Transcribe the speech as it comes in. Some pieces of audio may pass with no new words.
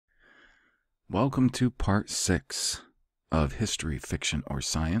Welcome to part 6 of History, Fiction, or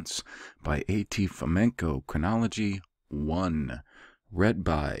Science by A.T. Fomenko, Chronology 1, read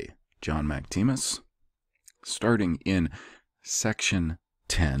by John Mactimus, starting in section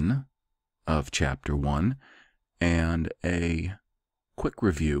 10 of chapter 1, and a quick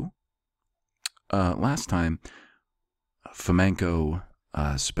review. Last time, Fomenko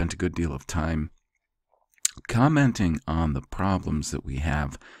spent a good deal of time commenting on the problems that we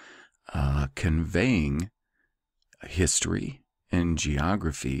have conveying history and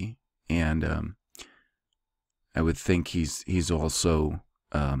geography, and I would think he's also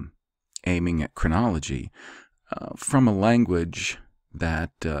aiming at chronology from a language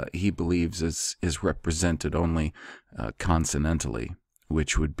that he believes is represented only consonantally,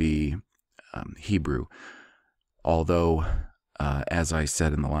 which would be Hebrew. Although, as I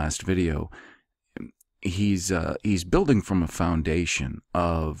said in the last video, he's building from a foundation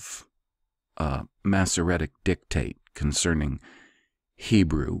of Masoretic dictate concerning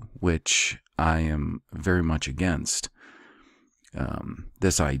Hebrew, which I am very much against.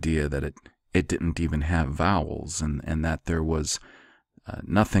 This idea that it didn't even have vowels, and that there was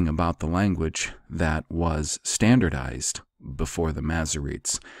nothing about the language that was standardized before the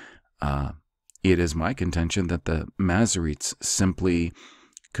Masoretes. It is my contention that the Masoretes simply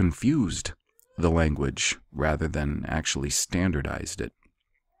confused the language rather than actually standardized it.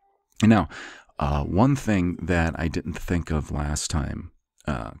 Now, one thing that I didn't think of last time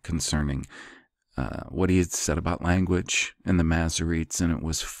concerning what he had said about language and the Masoretes, and it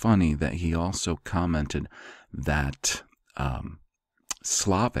was funny that he also commented that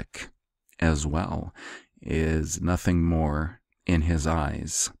Slavic as well is nothing more in his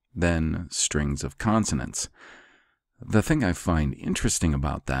eyes than strings of consonants. The thing I find interesting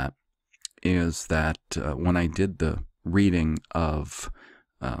about that is that when I did the reading of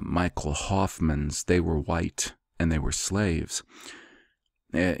Michael Hoffman's They Were White and They Were Slaves,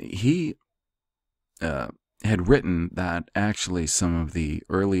 he had written that actually some of the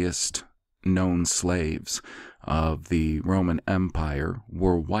earliest known slaves of the Roman Empire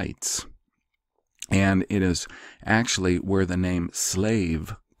were whites. And it is actually where the name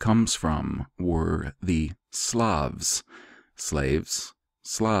slave comes from, were the Slavs. Slaves,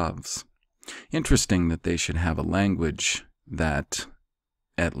 Slavs. Interesting that they should have a language that,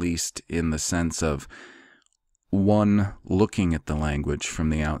 at least in the sense of one looking at the language from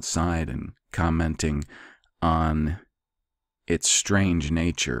the outside and commenting on its strange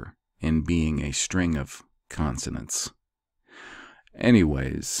nature in being a string of consonants.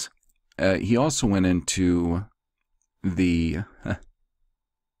 Anyways, he also went into the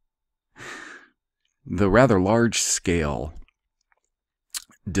rather large-scale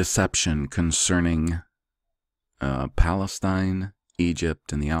deception concerning Palestine,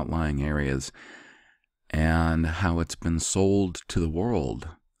 Egypt, and the outlying areas, and how it's been sold to the world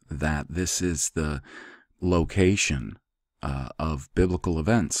that this is the location of biblical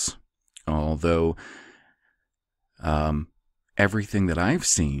events. Although everything that I've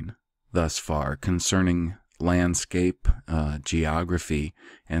seen thus far concerning landscape, geography,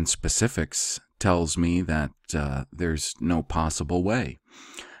 and specifics tells me that there's no possible way.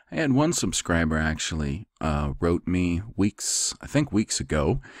 I had one subscriber actually wrote me weeks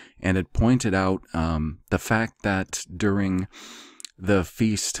ago, and had pointed out the fact that during the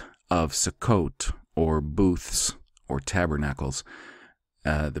Feast of Sukkot, or booths, or tabernacles,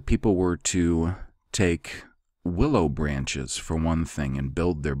 the people were to take willow branches for one thing and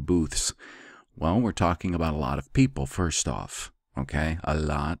build their booths. Well, we're talking about a lot of people, first off, okay? A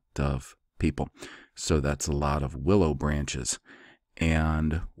lot of people. So that's a lot of willow branches.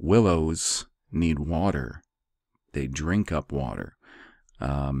 And willows need water. They drink up water.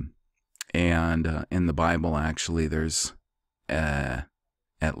 And in the Bible, actually, there's at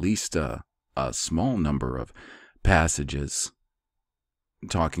least a small number of passages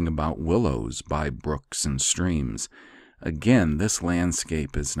talking about willows by brooks and streams. Again, this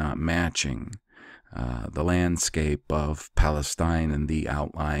landscape is not matching the landscape of Palestine and the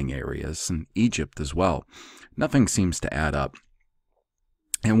outlying areas, and Egypt as well. Nothing seems to add up.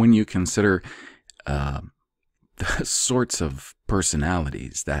 And when you consider the sorts of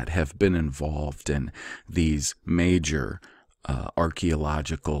personalities that have been involved in these major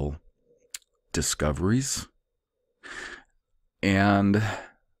archaeological discoveries, and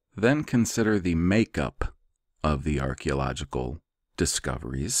then consider the makeup of the archaeological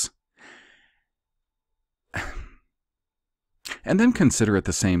discoveries, and then consider at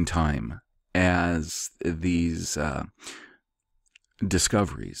the same time as these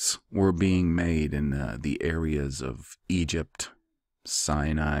discoveries were being made in the areas of Egypt,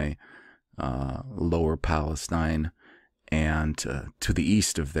 Sinai, Lower Palestine, and to the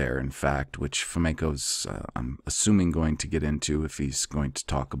east of there, in fact, which Fomenko's, I'm assuming, going to get into if he's going to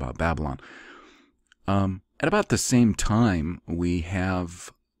talk about Babylon. At about the same time, we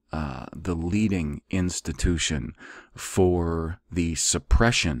have the leading institution for the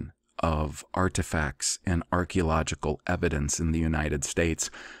suppression of artifacts and archaeological evidence in the United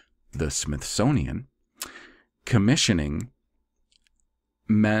States, the Smithsonian, commissioning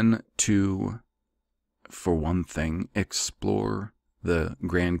men to, for one thing, explore the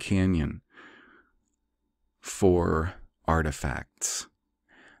Grand Canyon for artifacts.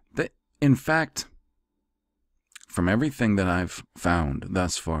 In fact, from everything that I've found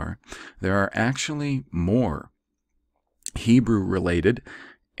thus far, there are actually more Hebrew-related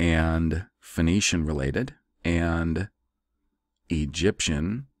and Phoenician-related and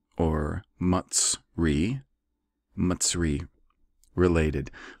Egyptian or Mutsri-related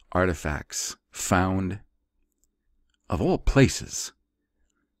artifacts found, of all places,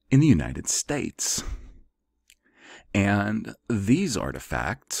 in the United States. And these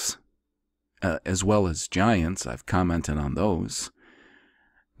artifacts, as well as giants, I've commented on those,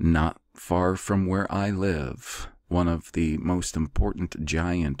 not far from where I live. One of the most important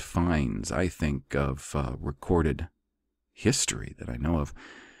giant finds, I think, of recorded history that I know of.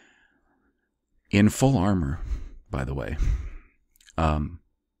 In full armor, by the way.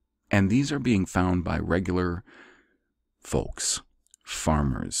 And these are being found by regular folks,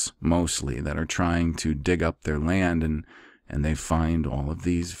 farmers mostly, that are trying to dig up their land, and they find all of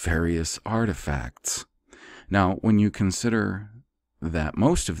these various artifacts. Now, when you consider that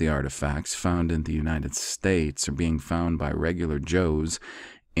most of the artifacts found in the United States are being found by regular Joes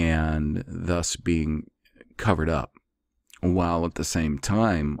and thus being covered up, while at the same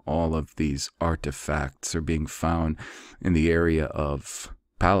time all of these artifacts are being found in the area of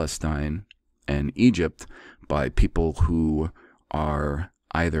Palestine and Egypt by people who are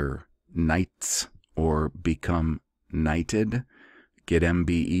either knights or become knighted, get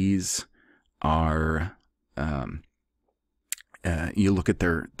MBEs, are you look at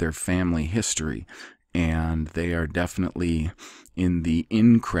their family history, and they are definitely in the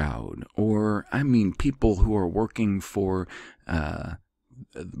in crowd, or I mean people who are working for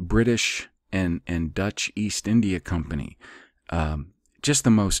British and Dutch East India Company, just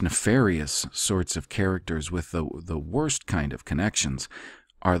the most nefarious sorts of characters with the worst kind of connections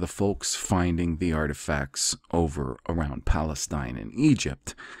are the folks finding the artifacts over around Palestine and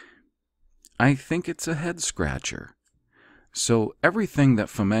Egypt. I think it's a head scratcher. So everything that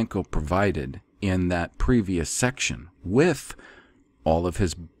Fomenko provided in that previous section, with all of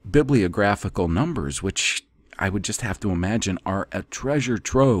his bibliographical numbers, which I would just have to imagine are a treasure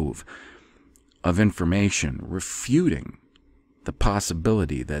trove of information refuting the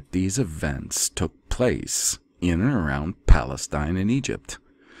possibility that these events took place in and around Palestine and Egypt.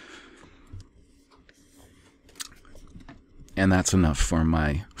 And that's enough for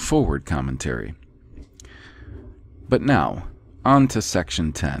my forward commentary. But now, on to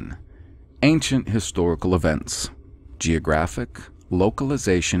Section 10, Ancient Historical Events, Geographic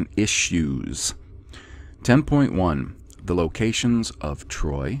Localization Issues. 10.1, the locations of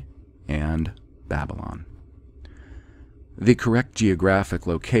Troy and Babylon. The correct geographic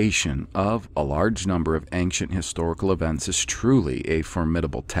location of a large number of ancient historical events is truly a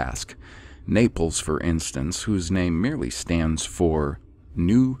formidable task. Naples, for instance, whose name merely stands for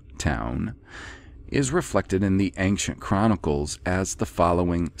New Town, is reflected in the ancient chronicles as the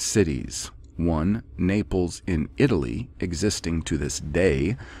following cities. 1. Naples in Italy, existing to this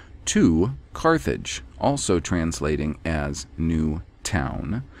day. 2. Carthage, also translating as New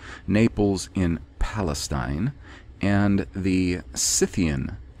Town. Naples in Palestine. And the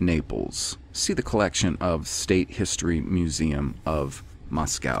Scythian Naples. See the collection of State History Museum of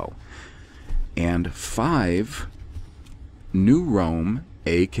Moscow. And 5. New Rome,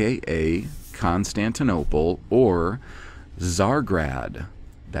 a.k.a. Constantinople, or Tsargrad.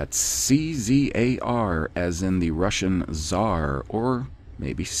 That's C-Z-A-R, as in the Russian Tsar, or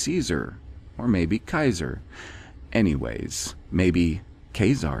maybe Caesar, or maybe Kaiser. Anyways, maybe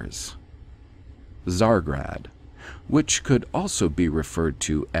Khazars. Tsargrad, which could also be referred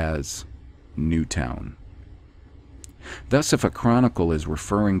to as Newtown. Thus, if a chronicle is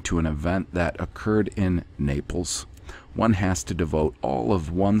referring to an event that occurred in Naples, one has to devote all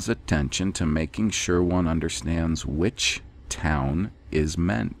of one's attention to making sure one understands which town is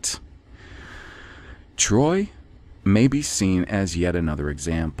meant. Troy may be seen as yet another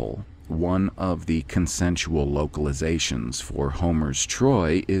example. One of the consensual localizations for Homer's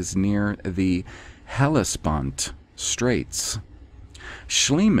Troy is near the Hellespont Straits.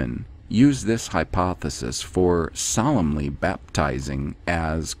 Schliemann use this hypothesis for solemnly baptizing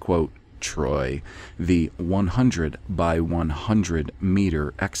as, quote, Troy, the 100 by 100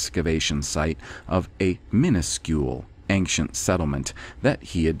 meter excavation site of a minuscule ancient settlement that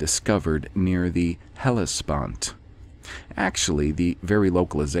he had discovered near the Hellespont. Actually, the very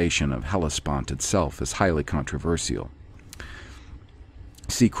localization of Hellespont itself is highly controversial.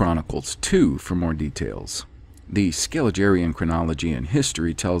 See Chronicles 2 for more details. The Scaligerian chronology in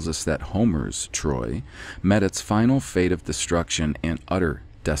history tells us that Homer's Troy met its final fate of destruction and utter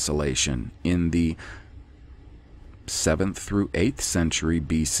desolation in the 7th through 8th century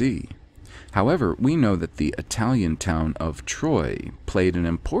BC. However, we know that the Italian town of Troy played an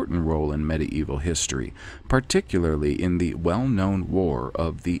important role in medieval history, particularly in the well-known war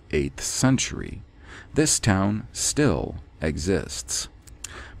of the 8th century. This town still exists.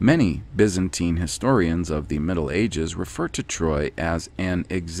 Many Byzantine historians of the Middle Ages refer to Troy as an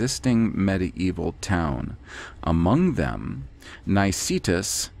existing medieval town. Among them,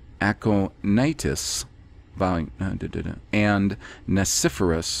 Nicetas Aconitis and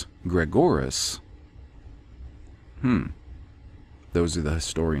Nicephorus Gregoris. Those are the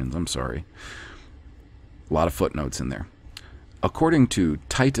historians, I'm sorry. A lot of footnotes in there. According to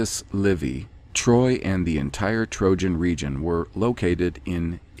Titus Livy, Troy and the entire Trojan region were located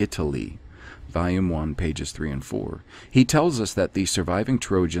in Italy. Volume 1, pages 3 and 4. He tells us that the surviving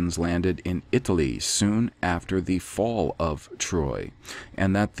Trojans landed in Italy soon after the fall of Troy,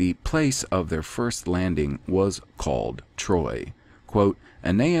 and that the place of their first landing was called Troy. Quote,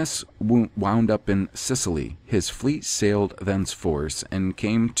 Aeneas wound up in Sicily. His fleet sailed thenceforth and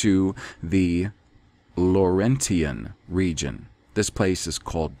came to the Laurentian region. This place is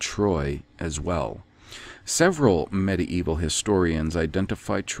called Troy as well. Several medieval historians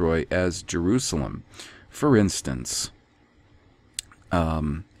identify Troy as Jerusalem. For instance,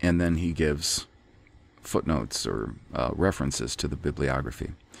 and then he gives footnotes or references to the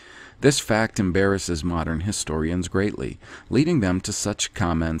bibliography. This fact embarrasses modern historians greatly, leading them to such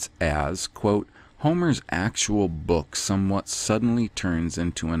comments as, quote, Homer's actual book somewhat suddenly turns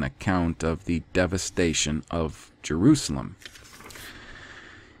into an account of the devastation of Jerusalem.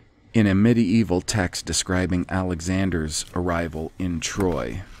 In a medieval text describing Alexander's arrival in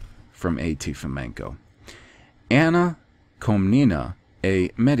Troy, from A.T. Fomenko. Anna Komnena,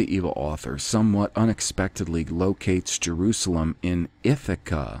 a medieval author, somewhat unexpectedly locates Jerusalem in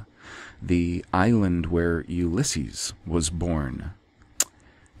Ithaca, the island where Ulysses was born.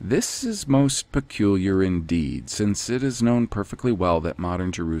 This is most peculiar indeed, since it is known perfectly well that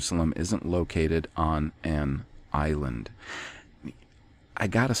modern Jerusalem isn't located on an island. I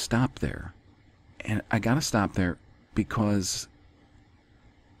gotta stop there. And I gotta stop there because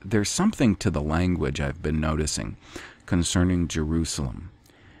there's something to the language I've been noticing concerning Jerusalem.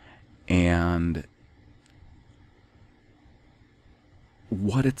 And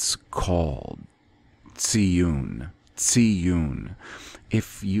what it's called, Tziyun.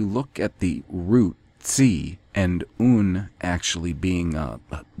 If you look at the root tzi and un actually being a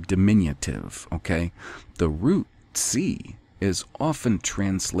diminutive, okay, the root tzi is often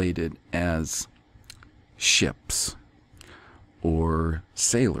translated as ships or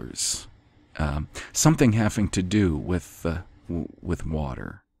sailors, something having to do with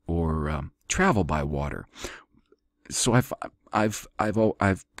water or travel by water. So I've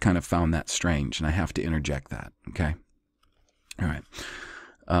kind of found that strange, and I have to interject that. Okay, all right.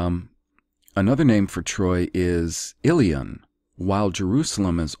 Another name for Troy is Ilion, while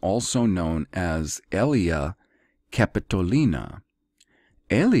Jerusalem is also known as Aelia Capitolina.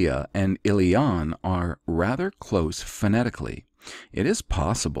 Aelia and Ilion are rather close phonetically. It is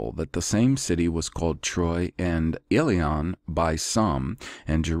possible that the same city was called Troy and Ilion by some,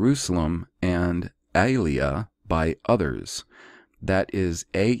 and Jerusalem and Aelia by others. That is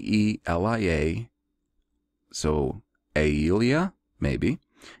Aelia, so Aelia, maybe,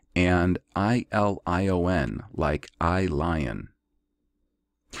 and Ilion, like I lion.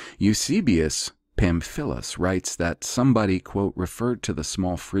 Eusebius Pamphilus writes that somebody, quote, referred to the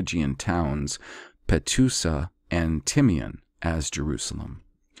small Phrygian towns Petusa and Timion as Jerusalem.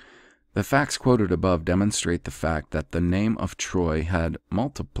 The facts quoted above demonstrate the fact that the name of Troy had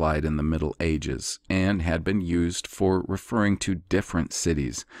multiplied in the Middle Ages and had been used for referring to different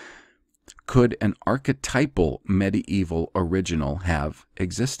cities. Could an archetypal medieval original have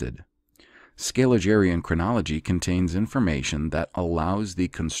existed? Scaligerian chronology contains information that allows the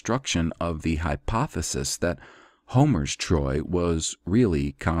construction of the hypothesis that Homer's Troy was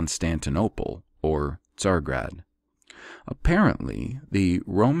really Constantinople or Tsargrad. Apparently, the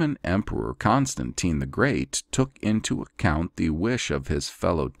Roman Emperor Constantine the Great took into account the wish of his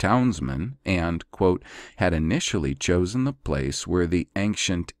fellow townsmen and, quote, had initially chosen the place where the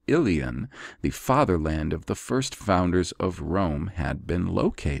ancient Ilion, the fatherland of the first founders of Rome, had been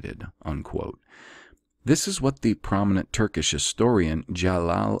located, unquote. This is what the prominent Turkish historian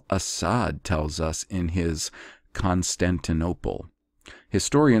Jalal Asad tells us in his Constantinople.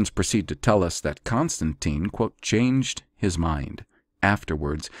 Historians proceed to tell us that Constantine, quote, changed his mind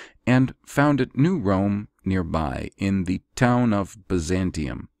afterwards and founded New Rome nearby in the town of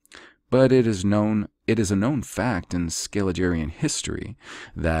Byzantium. But it is a known fact in Scaligerian history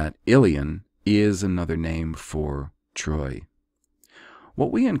that Ilion is another name for Troy.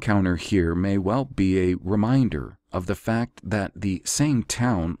 What we encounter here may well be a reminder of the fact that the same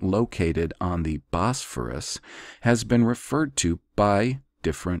town located on the Bosphorus has been referred to by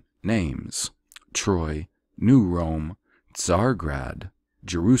different names: Troy, New Rome, Tsargrad,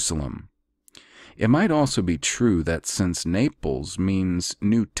 Jerusalem. It might also be true that since Naples means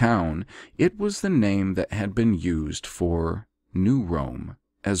new town, it was the name that had been used for New Rome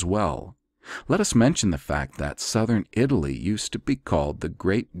as well. Let us mention the fact that southern Italy used to be called the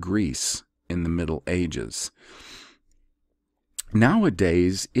Great Greece in the Middle Ages.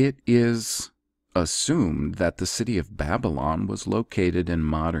 Nowadays, it is assumed that the city of Babylon was located in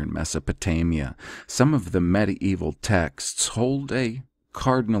modern Mesopotamia. Some of the medieval texts hold a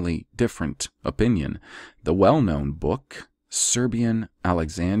cardinally different opinion. The well-known book, Serbian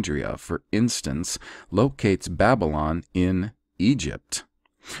Alexandria, for instance, locates Babylon in Egypt.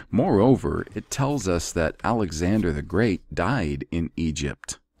 Moreover, it tells us that Alexander the Great died in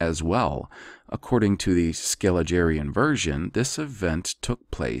Egypt as well. According to the Scaligerian version, this event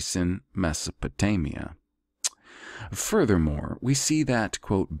took place in Mesopotamia. Furthermore, we see that,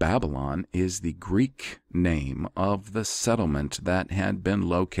 quote, Babylon is the Greek name of the settlement that had been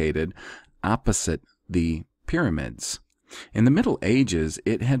located opposite the pyramids. In the Middle Ages,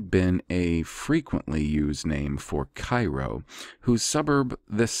 it had been a frequently used name for Cairo, whose suburb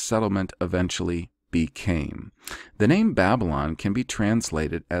this settlement eventually became. The name Babylon can be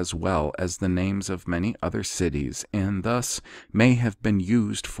translated as well as the names of many other cities, and thus may have been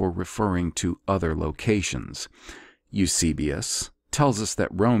used for referring to other locations. Eusebius tells us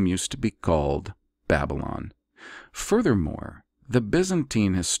that Rome used to be called Babylon. Furthermore, the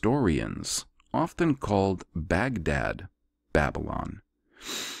Byzantine historians often called Baghdad Babylon.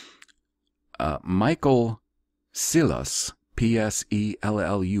 Michael Psellus, Psellus,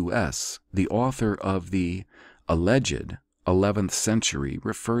 the author of the alleged 11th century,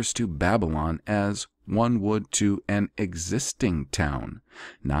 refers to Babylon as one would to an existing town,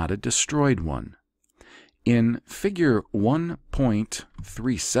 not a destroyed one. In figure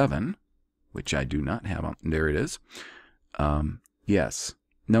 1.37, which I do not have on, there it is. Yes.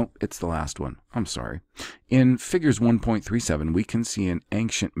 No, it's the last one. I'm sorry. In figures 1.37, we can see an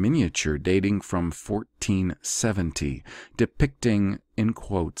ancient miniature dating from 1470, depicting, in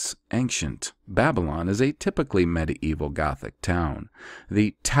quotes, ancient Babylon as a typically medieval Gothic town.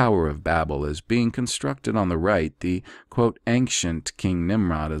 The Tower of Babel is being constructed on the right. The, quote, ancient King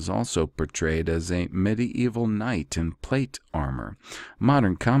Nimrod is also portrayed as a medieval knight in plate armor.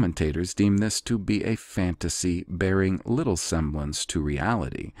 Modern commentators deem this to be a fantasy bearing little semblance to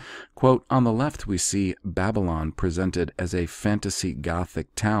reality. Quote, on the left we see Babylon presented as a fantasy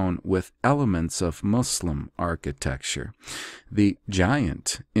Gothic town with elements of Muslim architecture. The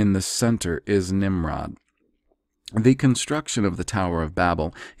giant in the center is Nimrod. The construction of the Tower of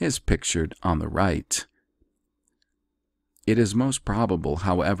Babel is pictured on the right. It is most probable,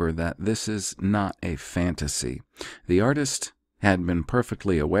 however, that this is not a fantasy. The artist had been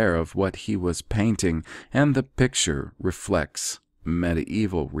perfectly aware of what he was painting, and the picture reflects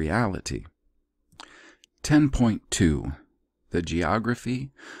medieval reality. 10.2. The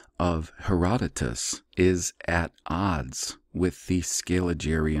geography of Herodotus is at odds with the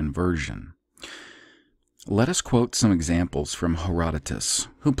Scaligerian version. Let us quote some examples from Herodotus,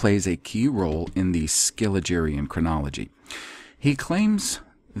 who plays a key role in the Scaligerian chronology. He claims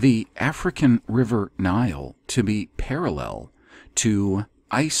the African river Nile to be parallel to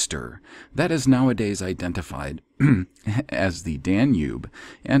Ister, that is nowadays identified as the Danube,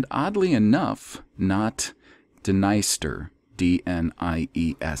 and oddly enough, not Dniester, D-N-I-E-S-T-E-R.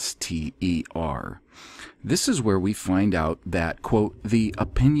 This is where we find out that, quote, the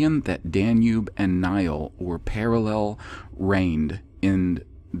opinion that Danube and Nile were parallel reigned in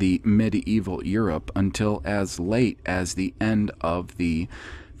the medieval Europe until as late as the end of the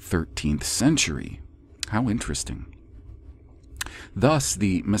 13th century. How interesting. Thus,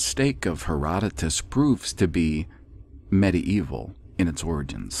 the mistake of Herodotus proves to be medieval in its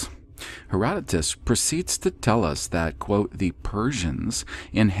origins. Herodotus proceeds to tell us that, quote, the Persians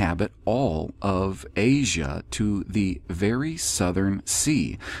inhabit all of Asia to the very southern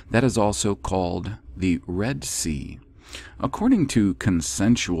sea, that is also called the Red Sea. According to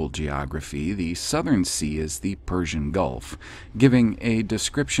consensual geography, the southern sea is the Persian Gulf, giving a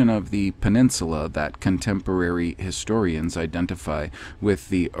description of the peninsula that contemporary historians identify with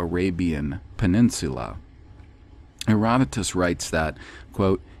the Arabian Peninsula. Herodotus writes that,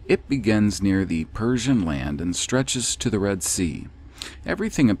 quote, it begins near the Persian land and stretches to the Red Sea.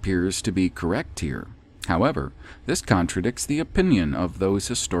 Everything appears to be correct here. However, this contradicts the opinion of those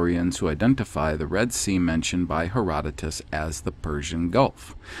historians who identify the Red Sea mentioned by Herodotus as the Persian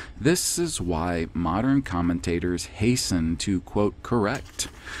Gulf. This is why modern commentators hasten to, quote, correct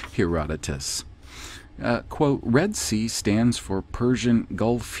Herodotus. Quote, Red Sea stands for Persian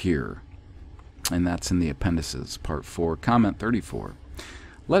Gulf here. And that's in the appendices, part 4, comment 34.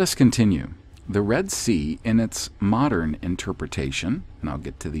 Let us continue. The Red Sea, in its modern interpretation, and I'll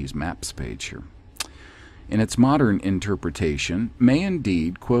get to these maps page here, in its modern interpretation, may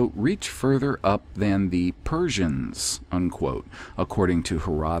indeed, quote, reach further up than the Persians, unquote, according to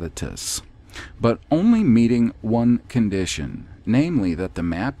Herodotus, but only meeting one condition, namely that the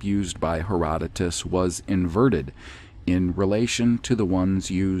map used by Herodotus was inverted in relation to the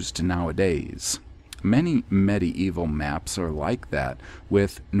ones used nowadays. Many medieval maps are like that,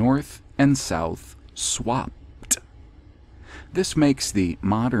 with north and south swapped. This makes the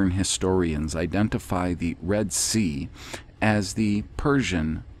modern historians identify the Red Sea as the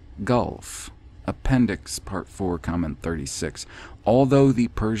Persian Gulf. Appendix Part 4, comment 36. Although the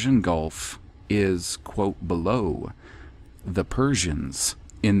Persian Gulf is, quote, below the Persians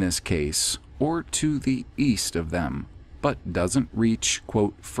in this case, or to the east of them, but doesn't reach,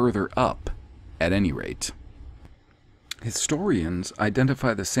 quote, further up at any rate. Historians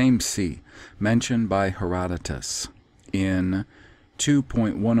identify the same sea mentioned by Herodotus in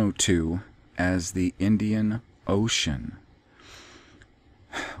 2.102 as the Indian Ocean.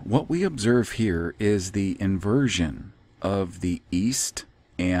 What we observe here is the inversion of the east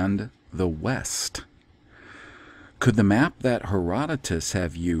and the west. Could the map that Herodotus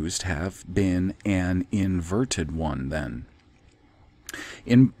have used have been an inverted one then?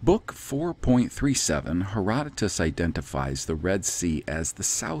 In Book 4.37, Herodotus identifies the Red Sea as the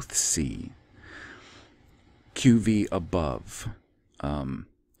South Sea, QV above, and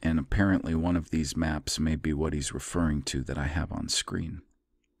apparently one of these maps may be what he's referring to that I have on screen.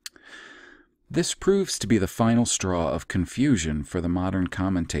 This proves to be the final straw of confusion for the modern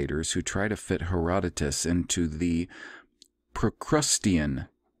commentators who try to fit Herodotus into the Procrustean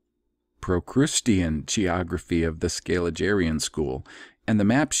geography of the Scaligerrian school and the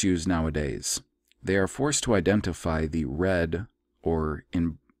maps used nowadays. They are forced to identify the Red, or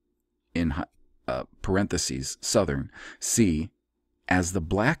in parentheses, Southern Sea, as the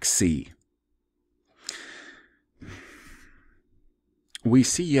Black Sea. We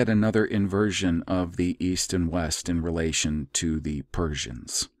see yet another inversion of the East and West in relation to the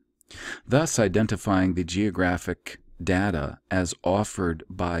Persians, thus identifying the geographic data as offered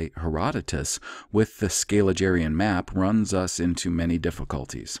by Herodotus with the Scaligerrian map runs us into many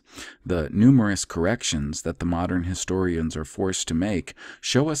difficulties. The numerous corrections that the modern historians are forced to make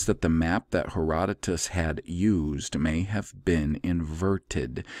show us that the map that Herodotus had used may have been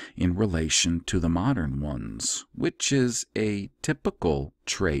inverted in relation to the modern ones, which is a typical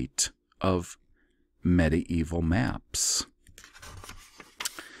trait of medieval maps.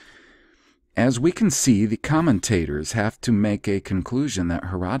 As we can see, the commentators have to make a conclusion that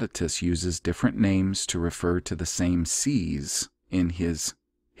Herodotus uses different names to refer to the same seas in his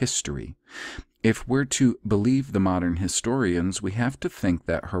history. If we're to believe the modern historians, we have to think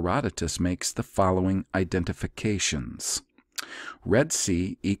that Herodotus makes the following identifications. Red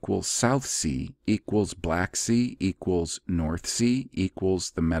Sea equals South Sea equals Black Sea equals North Sea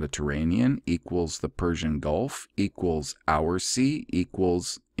equals the Mediterranean equals the Persian Gulf equals our sea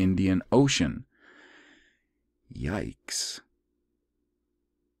equals Indian Ocean. Yikes.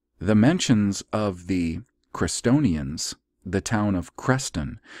 The mentions of the Crestonians, the town of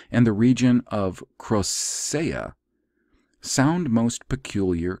Creston, and the region of Crocea sound most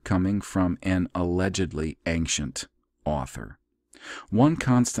peculiar coming from an allegedly ancient author. One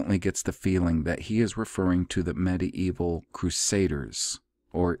constantly gets the feeling that he is referring to the medieval Crusaders,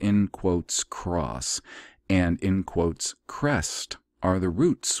 or in quotes cross, and in quotes crest are the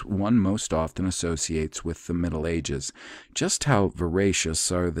roots one most often associates with the Middle Ages. Just how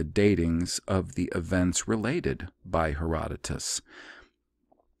veracious are the datings of the events related by Herodotus?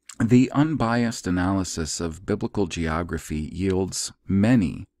 The unbiased analysis of biblical geography yields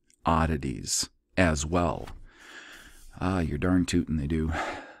many oddities as well. You're darn tootin' they do.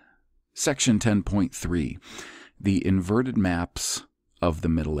 Section 10.3, the inverted maps of the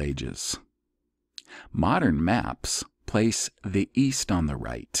Middle Ages. Modern maps place the east on the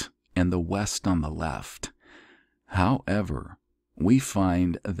right and the west on the left. However, we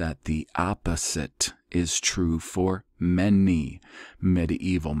find that the opposite is true for many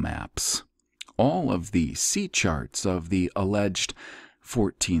medieval maps. All of the sea charts of the alleged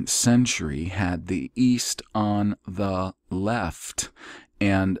 14th century had the east on the left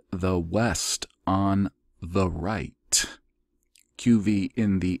and the west on the right. QV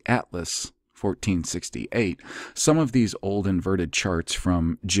in the Atlas 1468. Some of these old inverted charts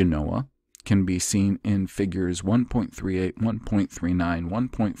from Genoa can be seen in figures 1.38, 1.39,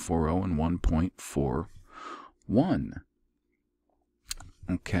 1.40, and 1.41.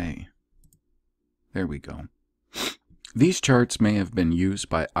 Okay, there we go. These charts may have been used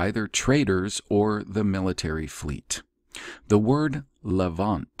by either traders or the military fleet. The word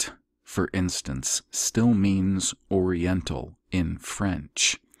Levant, for instance, still means Oriental in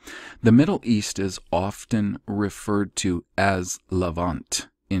French. The Middle East is often referred to as Levant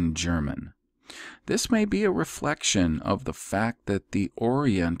in German. This may be a reflection of the fact that the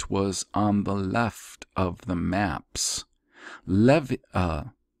Orient was on the left of the maps. Levi,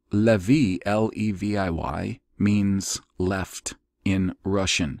 L-E-V-I-Y, means left in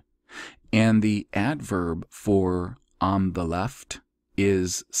Russian, and the adverb for on the left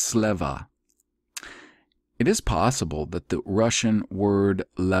is sleva. It is possible that the Russian word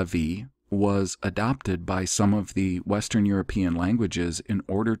Levi was adopted by some of the Western European languages in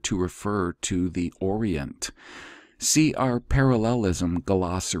order to refer to the Orient. See our parallelism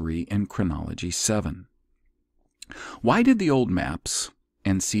glossary in Chronology 7. Why did the old maps,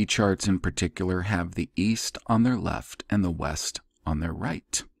 and sea charts in particular, have the east on their left and the west on their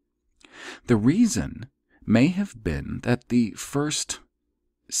right? The reason may have been that the first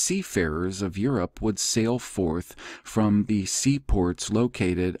seafarers of Europe would sail forth from the seaports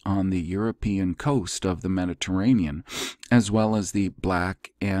located on the European coast of the Mediterranean, as well as the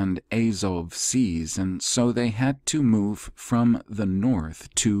Black and Azov seas, and so they had to move from the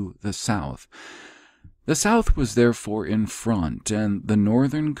north to the south. The south was therefore in front and the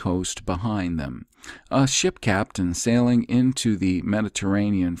northern coast behind them. A ship captain sailing into the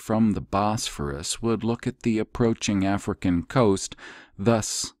Mediterranean from the Bosphorus would look at the approaching African coast.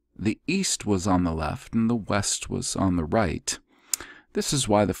 Thus, the east was on the left and the west was on the right. This is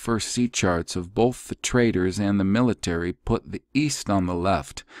why the first sea charts of both the traders and the military put the east on the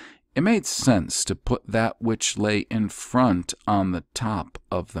left. It made sense to put that which lay in front on the top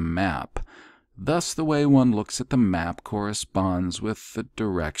of the map. Thus, the way one looks at the map corresponds with the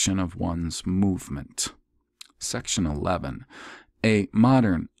direction of one's movement. Section 11. A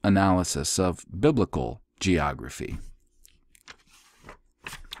modern analysis of biblical geography.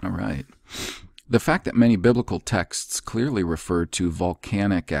 All right. The fact that many biblical texts clearly refer to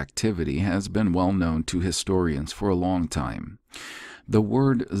volcanic activity has been well known to historians for a long time. The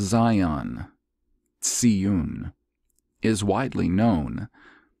word Zion, Tsiyun, is widely known.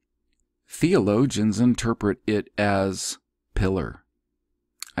 Theologians interpret it as pillar.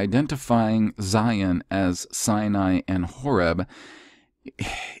 Identifying Zion as Sinai and Horeb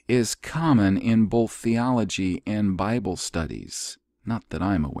is common in both theology and Bible studies, not that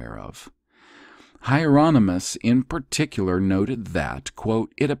I'm aware of. Hieronymus in particular noted that,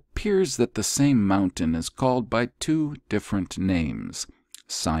 quote, it appears that the same mountain is called by two different names,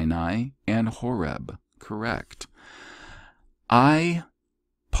 Sinai and Horeb. Correct.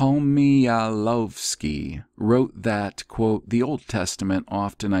 Pomialovsky wrote that, quote, the Old Testament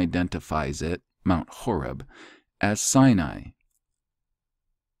often identifies it, Mount Horeb, as Sinai.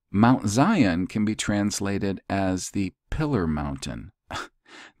 Mount Zion can be translated as the Pillar Mountain.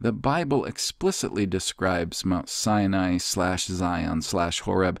 The Bible explicitly describes Mount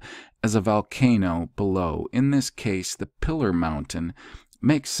Sinai/Zion/Horeb as a volcano below. In this case, the Pillar Mountain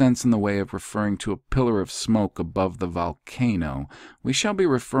makes sense in the way of referring to a pillar of smoke above the volcano. We shall be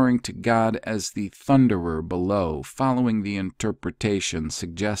referring to God as the thunderer below, following the interpretation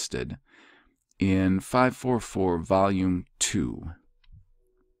suggested in 544, Volume 2.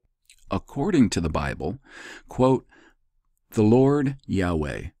 According to the Bible, quote, the Lord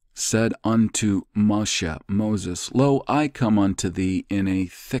Yahweh said unto Moses, Lo, I come unto thee in a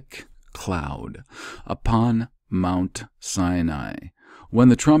thick cloud upon Mount Sinai. When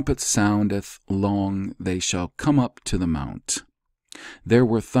the trumpet soundeth long, they shall come up to the mount. There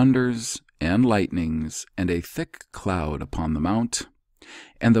were thunders and lightnings and a thick cloud upon the mount,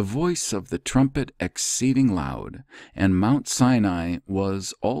 And the voice of the trumpet exceeding loud, and Mount Sinai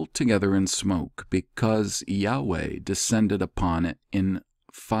was altogether in smoke, because Yahweh descended upon it in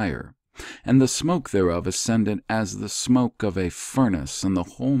fire. And the smoke thereof ascended as the smoke of a furnace, and the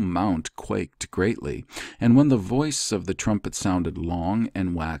whole mount quaked greatly. And when the voice of the trumpet sounded long,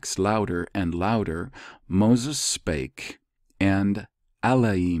 and waxed louder and louder, Moses spake, and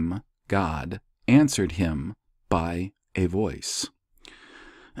Elohim, God, answered him by a voice.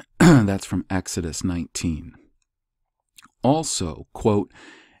 That's from Exodus 19. Also, quote,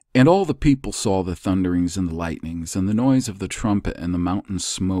 and all the people saw the thunderings and the lightnings, and the noise of the trumpet, and the mountain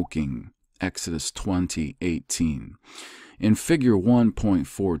smoking. Exodus 20:18. In figure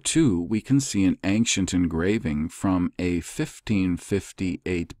 1.42, we can see an ancient engraving from a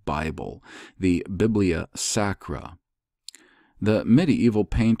 1558 Bible, the Biblia Sacra. The medieval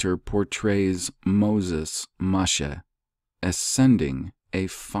painter portrays Moses, Moshe, ascending a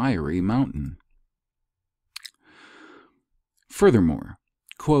fiery mountain. Furthermore,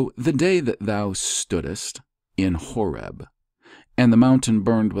 quote, the day that thou stoodest in Horeb, and the mountain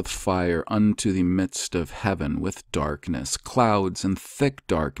burned with fire unto the midst of heaven with darkness, clouds and thick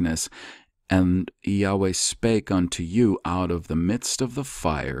darkness, and Yahweh spake unto you out of the midst of the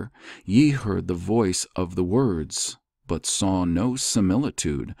fire, ye heard the voice of the words, but saw no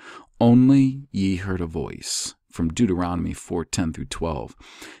similitude, only ye heard a voice. From Deuteronomy 4:10-12.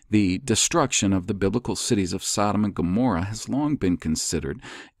 The destruction of the biblical cities of Sodom and Gomorrah has long been considered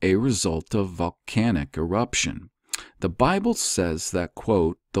a result of volcanic eruption. The Bible says that,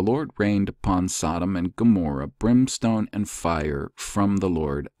 quote, the Lord rained upon Sodom and Gomorrah brimstone and fire from the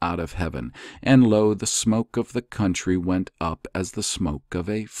Lord out of heaven, and lo, the smoke of the country went up as the smoke of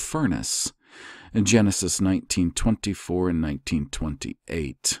a furnace. In Genesis 19:24 and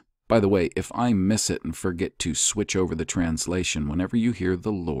 19:28. By the way, if I miss it and forget to switch over the translation, whenever you hear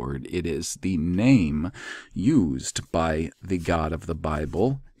the Lord, it is the name used by the God of the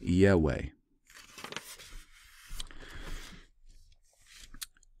Bible, Yahweh.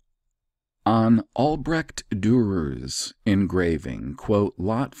 On Albrecht Dürer's engraving, quote,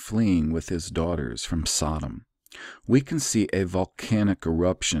 Lot fleeing with his daughters from Sodom, we can see a volcanic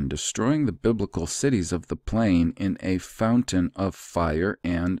eruption destroying the biblical cities of the plain in a fountain of fire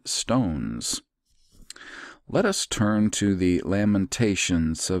and stones. Let us turn to the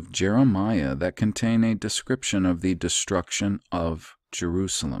Lamentations of Jeremiah that contain a description of the destruction of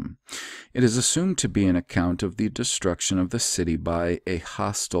Jerusalem. It is assumed to be an account of the destruction of the city by a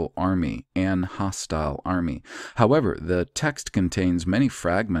hostile army. However, the text contains many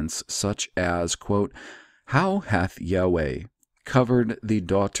fragments such as, quote, how hath Yahweh covered the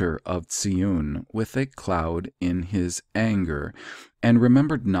daughter of Zion with a cloud in his anger, and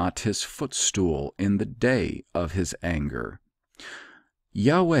remembered not his footstool in the day of his anger.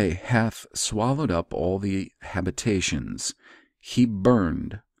 Yahweh hath swallowed up all the habitations. He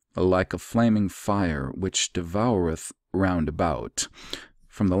burned like a flaming fire which devoureth round about.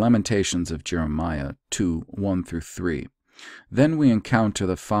 From the Lamentations of Jeremiah 2:1-3. Then we encounter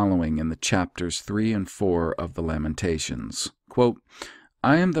the following in the chapters 3 and 4 of the Lamentations. Quote,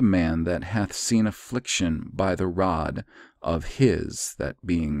 I am the man that hath seen affliction by the rod of his, that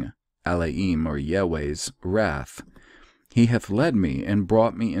being Elohim or Yahweh's, wrath. He hath led me and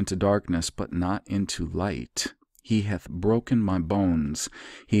brought me into darkness, but not into light. He hath broken my bones.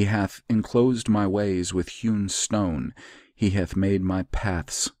 He hath enclosed my ways with hewn stone. He hath made my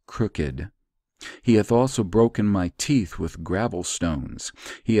paths crooked. He hath also broken my teeth with gravel stones.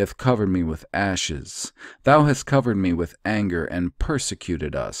 He hath covered me with ashes. Thou hast covered me with anger, and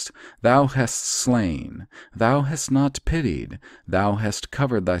persecuted us. Thou hast slain. Thou hast not pitied. Thou hast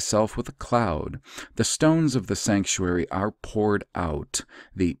covered thyself with a cloud. The stones of the sanctuary are poured out.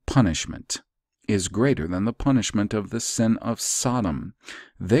 The punishment is greater than the punishment of the sin of Sodom.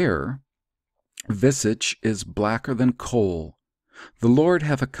 Their visage is blacker than coal. The Lord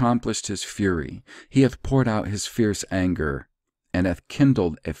hath accomplished his fury. He hath poured out his fierce anger, and hath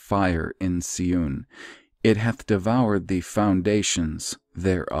kindled a fire in Sion. It hath devoured the foundations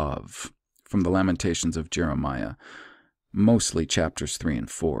thereof. From the Lamentations of Jeremiah, mostly chapters 3 and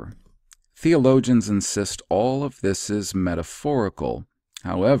 4. Theologians insist all of this is metaphorical.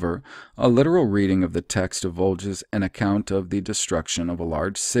 However, a literal reading of the text divulges an account of the destruction of a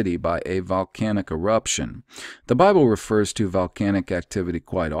large city by a volcanic eruption. The Bible refers to volcanic activity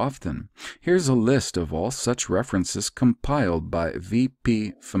quite often. Here's a list of all such references compiled by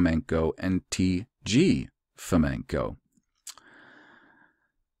V.P. Fomenko and T.G. Fomenko.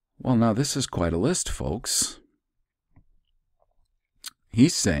 Well, now this is quite a list, folks.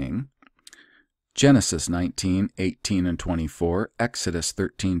 He's saying, Genesis 19, 18 and 24, Exodus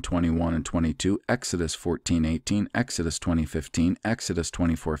 13, 21 and 22, Exodus 14, 18, Exodus 20, 15, Exodus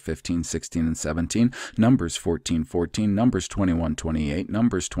 24, 15, 16 and 17, Numbers 14, 14, Numbers 21, 28,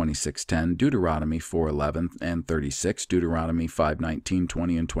 Numbers 26, 10, Deuteronomy 4, 11 and 36, Deuteronomy 5, 19,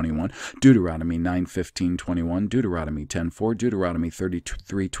 20 and 21, Deuteronomy 9, 15, 21, Deuteronomy 10, 4, Deuteronomy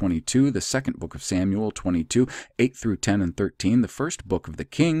 33, 22, the second book of Samuel 22, 8 through 10 and 13, the first book of the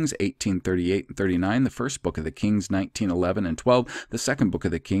Kings 18, 38 and 39, the first book of the Kings 19, 11 and 12, the second book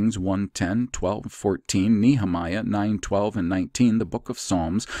of the Kings 1, 10, 12, 14, Nehemiah 9, 12 and 19, the book of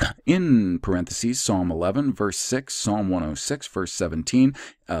Psalms, in parentheses, Psalm 11, verse 6, Psalm 106, verse 17,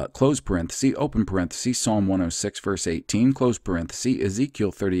 close parenthesis, open parenthesis, Psalm 106, verse 18, close parenthesis,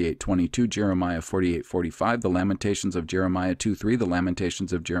 Ezekiel 38, 22, Jeremiah 48, 45, the Lamentations of Jeremiah 2, 3, the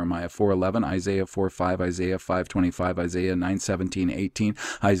Lamentations of Jeremiah 4, 11, Isaiah 4, 5, Isaiah 5, 25, Isaiah 9, 17, 18,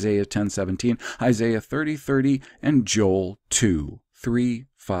 Isaiah 10, 17, Isaiah 30, 30, and Joel 2, 3,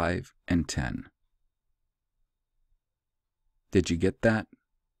 5, and 10. Did you get that?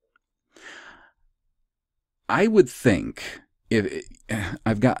 I would think, if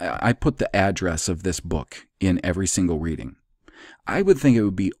I put the address of this book in every single reading. I would think it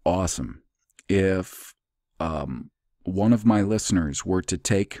would be awesome if one of my listeners were to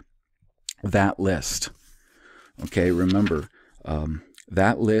take that list. Okay, remember,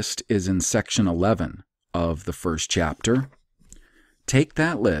 that list is in section 11 of the first chapter. Take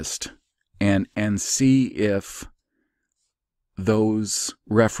that list and see if those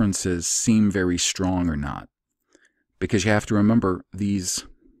references seem very strong or not. Because you have to remember, these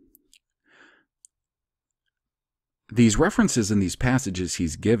references in these passages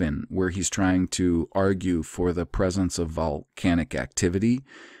he's given, where he's trying to argue for the presence of volcanic activity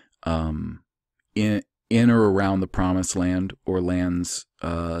in or around the Promised Land, or lands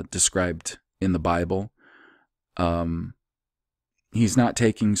described in the Bible, he's not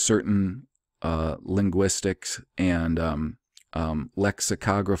taking certain linguistics and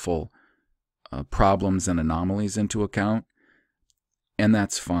lexicographical problems and anomalies into account, and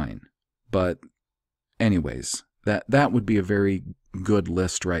that's fine. But anyways, that would be a very good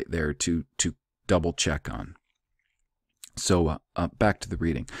list right there to double check on. So back to the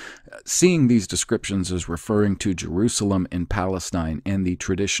reading. Seeing these descriptions as referring to Jerusalem in Palestine and the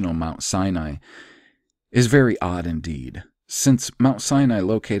traditional Mount Sinai is very odd indeed, since Mount Sinai,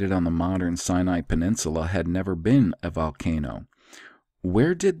 located on the modern Sinai Peninsula, had never been a volcano.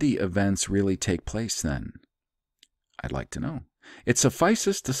 Where did the events really take place then? I'd like to know. It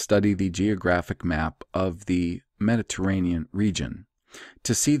suffices to study the geographic map of the Mediterranean region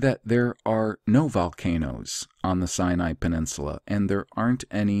to see that there are no volcanoes on the Sinai Peninsula, and there aren't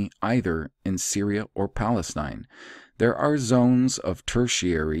any either in Syria or Palestine. There are zones of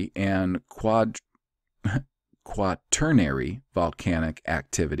tertiary and quaternary volcanic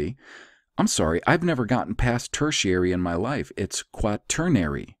activity. I'm sorry, I've never gotten past tertiary in my life. It's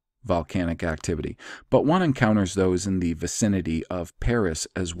quaternary volcanic activity, but one encounters those in the vicinity of Paris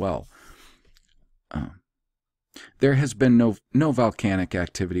as well. There has been no volcanic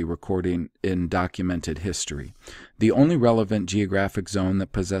activity recorded in documented history. The only relevant geographic zone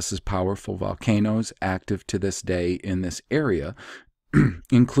that possesses powerful volcanoes active to this day in this area,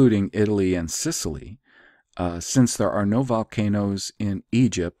 including Italy and Sicily, since there are no volcanoes in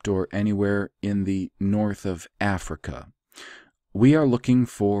Egypt or anywhere in the north of Africa. We are looking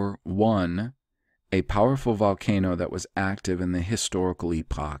for 1, a powerful volcano that was active in the historical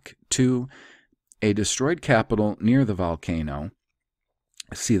epoch, 2, a destroyed capital near the volcano,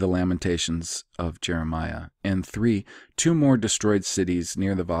 see the Lamentations of Jeremiah, and 3, 2 more destroyed cities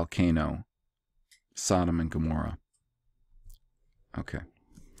near the volcano, Sodom and Gomorrah. Okay.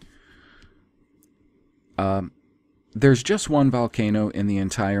 There's just one volcano in the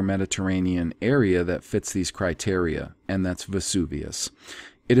entire Mediterranean area that fits these criteria, and that's Vesuvius.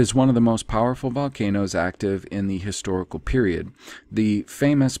 It is one of the most powerful volcanoes active in the historical period. The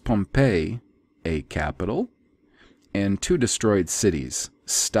famous Pompeii, a capital, and 2 destroyed cities,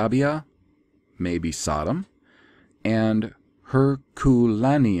 Stabia, maybe Sodom, and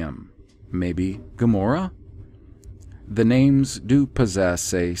Herculaneum, maybe Gomorrah. The names do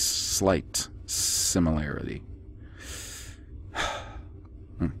possess a slight similarity.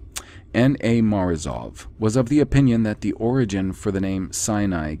 N.A. Morozov was of the opinion that the origin for the name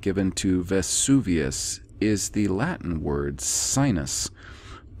Sinai given to Vesuvius is the Latin word sinus,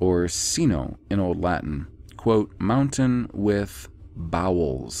 or sino in Old Latin, quote, mountain with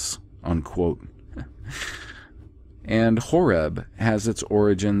bowels, unquote. And Horeb has its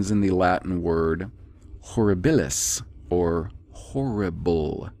origins in the Latin word horribilis, or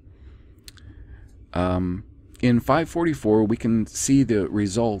horrible. In 544, we can see the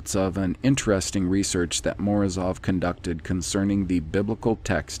results of an interesting research that Morozov conducted concerning the biblical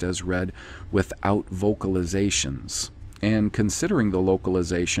text as read without vocalizations, and considering the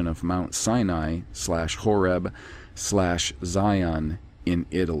localization of Mount Sinai/Horeb/Zion in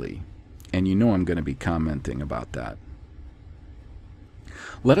Italy. And you know I'm going to be commenting about that.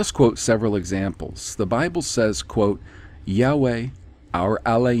 Let us quote several examples. The Bible says, quote, Yahweh, our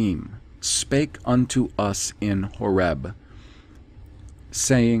Elohim, spake unto us in Horeb,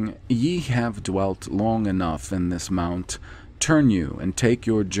 saying, Ye have dwelt long enough in this mount. Turn you and take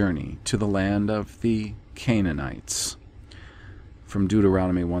your journey to the land of the Canaanites. From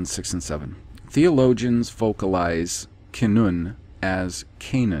Deuteronomy 1, 6, and 7. Theologians vocalize Kinun as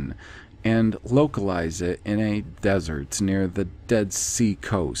Canaan and localize it in a desert near the Dead Sea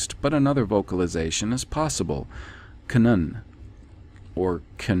coast, but another vocalization is possible, Canaan, or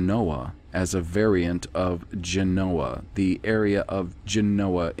Canoa, as a variant of Genoa, the area of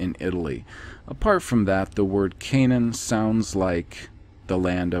Genoa in Italy. Apart from that, the word Canaan sounds like the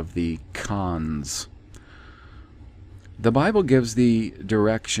land of the Khans. The Bible gives the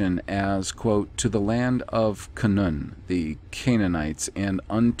direction as, quote, to the land of Canaan, the Canaanites, and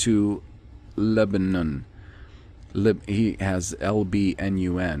unto Lebanon. He has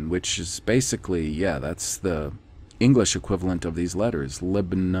L-B-N-U-N, which is basically, yeah, that's the English equivalent of these letters,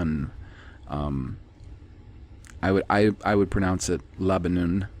 Lebanon. I would pronounce it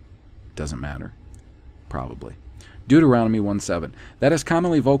Lebanon. Doesn't matter. Probably. Deuteronomy 1:7. That is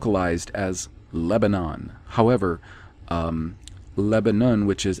commonly vocalized as Lebanon. However, Lebanon,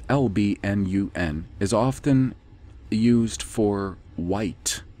 which is L-B-N-U-N, is often used for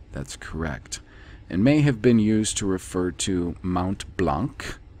white. That's correct. And may have been used to refer to Mount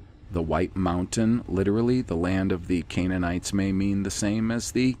Blanc, the White Mountain. Literally, the land of the Canaanites may mean the same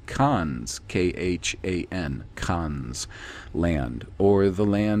as the Khans, K-H-A-N, Khans land, or the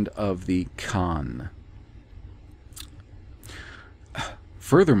land of the Khan.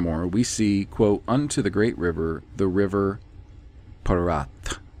 Furthermore, we see, quote, unto the great river, the river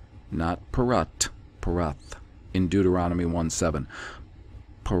Parat, not Parat, Parath, in Deuteronomy 1:7.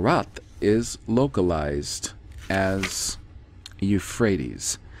 Parath is localized as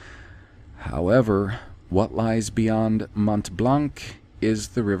Euphrates. However, what lies beyond Mont Blanc is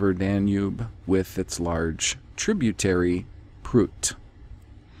the river Danube with its large tributary Prut.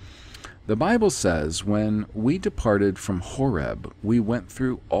 The Bible says, when we departed from Horeb, we went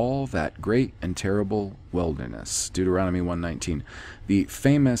through all that great and terrible wilderness. Deuteronomy 1:19. The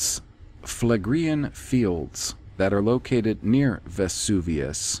famous Phlegrean fields that are located near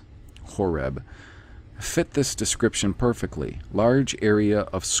Vesuvius, Horeb, fit this description perfectly. Large area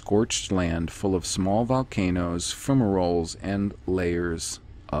of scorched land full of small volcanoes, fumaroles, and layers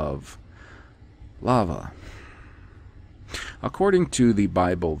of lava. According to the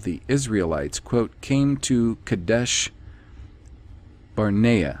Bible, the Israelites, quote, came to Kadesh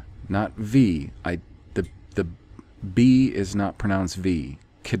Barnea, not V. The B is not pronounced V.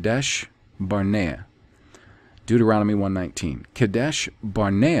 Kadesh Barnea. Deuteronomy 1:19. Kadesh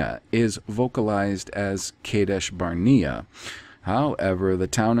Barnea is vocalized as Kadesh Barnea. However, the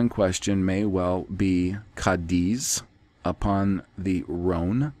town in question may well be Cadiz upon the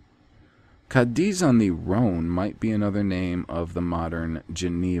Rhone. Cadiz on the Rhone might be another name of the modern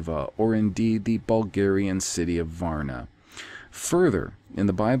Geneva, or indeed the Bulgarian city of Varna. Further, in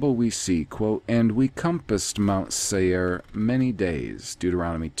the Bible we see, quote, and we compassed Mount Seir many days,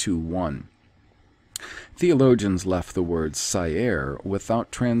 Deuteronomy 2:1. Theologians left the word Seir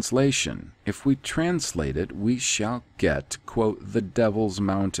without translation. If we translate it, we shall get, quote, the Devil's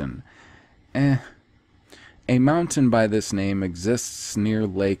Mountain. A mountain by this name exists near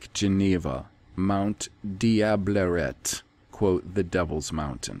Lake Geneva, Mount Diableret, quote, the Devil's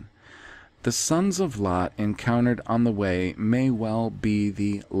Mountain. The sons of Lot encountered on the way may well be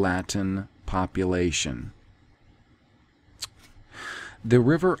the Latin population. The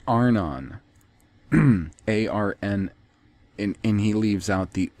river Arnon, A-R-N, and he leaves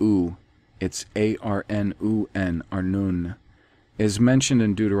out the U, it's A-R-N-U-N, Arnun, is mentioned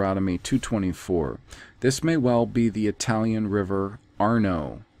in Deuteronomy 2:24. This may well be the Italian river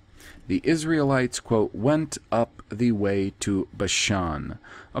Arno. The Israelites, quote, went up the way to Bashan.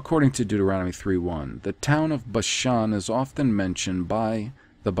 According to Deuteronomy 3:1, the town of Bashan is often mentioned by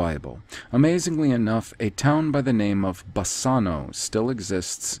the Bible. Amazingly enough, a town by the name of Bassano still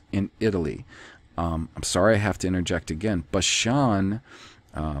exists in Italy. I'm sorry I have to interject again. Bashan,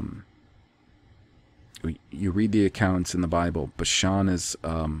 you read the accounts in the Bible, Bashan is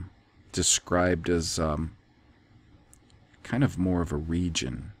described as kind of more of a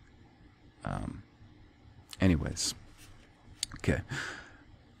region. Anyways, okay.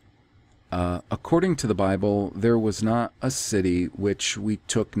 According to the Bible, there was not a city which we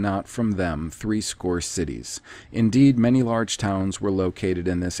took not from them 80 cities. Indeed, many large towns were located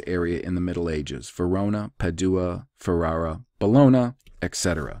in this area in the Middle Ages: Verona, Padua, Ferrara, Bologna,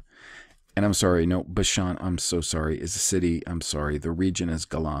 etc. And I'm sorry, no, Bashan, I'm so sorry, is a city. I'm sorry, the region is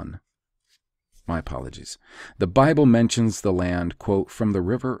Galan. My apologies. The Bible mentions the land, quote, from the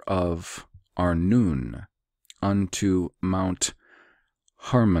river of Arnon unto Mount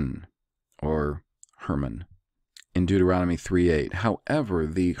Hermon, or Hermon, in Deuteronomy 3:8. However,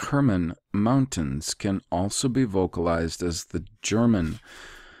 the Hermon Mountains can also be vocalized as the German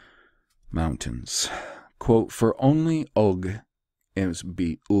mountains. Quote, for only Og,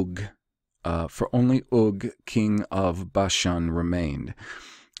 for only Og, king of Bashan, remained.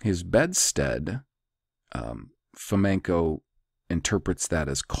 His bedstead, Fomenko interprets that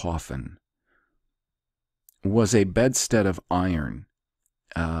as coffin, was a bedstead of iron.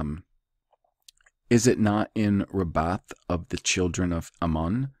 Is it not in Rabath of the children of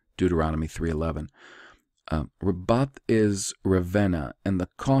Ammon? Deuteronomy 3:11. Rabath is Ravenna, and the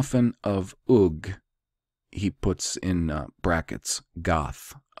coffin of Og, he puts in brackets,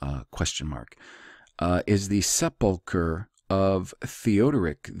 Goth, question mark, is the sepulchre of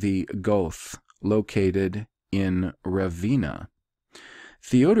Theodoric the Goth, located in Ravenna.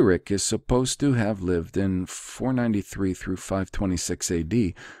 Theodoric is supposed to have lived in 493 through 526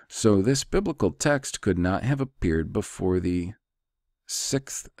 AD, so this biblical text could not have appeared before the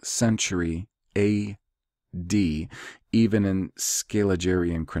 6th century AD, even in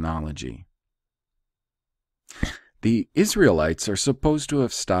Scaligerrian chronology. The Israelites are supposed to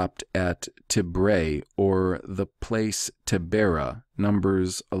have stopped at Tibre, or the place Tibera,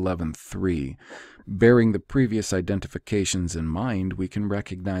 Numbers 11:3. Bearing the previous identifications in mind, we can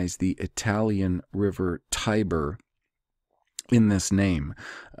recognize the Italian river Tiber in this name.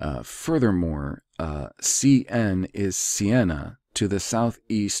 Furthermore, CN is Siena, to the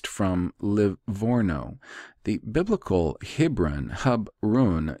southeast from Livorno. The biblical Hebron,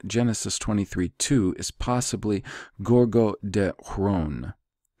 Genesis 23:2, is possibly Gorgo de Hron.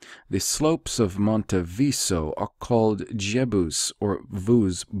 The slopes of Monte Viso are called Jebus or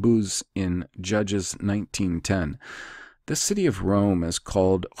Buz in Judges 19:10. The city of Rome is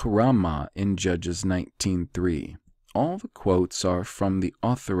called Ramah in Judges 19:3. All the quotes are from the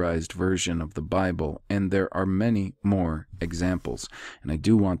authorized version of the Bible, and there are many more examples. And I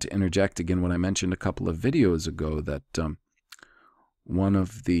do want to interject again what I mentioned a couple of videos ago, that one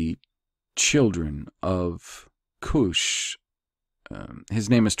of the children of Cush, his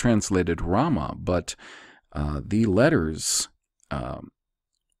name is translated Rama, but the letters,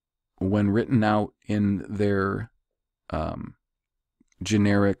 when written out in their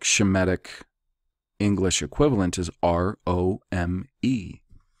generic Shemitic English equivalent, is R-O-M-E.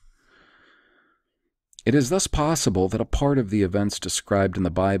 It is thus possible that a part of the events described in the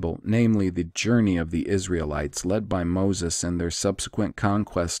Bible, namely the journey of the Israelites led by Moses and their subsequent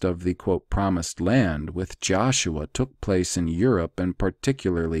conquest of the, quote, promised land with Joshua, took place in Europe and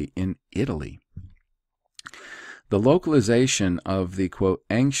particularly in Italy. The localization of the, quote,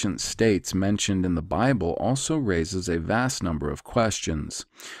 ancient states mentioned in the Bible also raises a vast number of questions.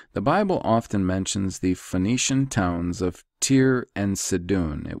 The Bible often mentions the Phoenician towns of Tyre and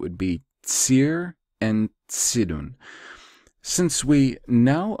Sidon. It would be Tyre and Sidon. Since we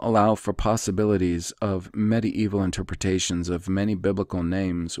now allow for possibilities of medieval interpretations of many biblical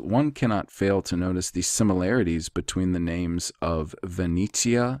names, one cannot fail to notice the similarities between the names of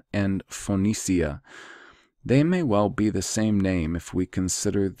Venetia and Phoenicia. They may well be the same name if we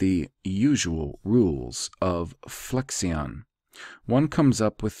consider the usual rules of flexion. One comes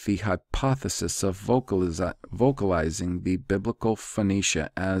up with the hypothesis of vocalizing the biblical Phoenicia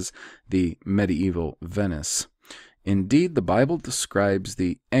as the medieval Venice. Indeed, the Bible describes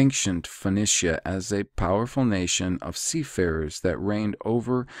the ancient Phoenicia as a powerful nation of seafarers that reigned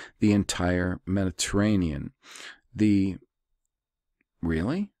over the entire Mediterranean.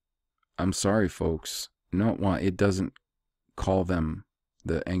 Really? I'm sorry, folks. No, it doesn't call them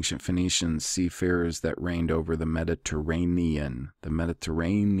the ancient Phoenicians seafarers that reigned over the Mediterranean. The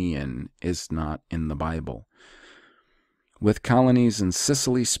Mediterranean is not in the Bible. With colonies in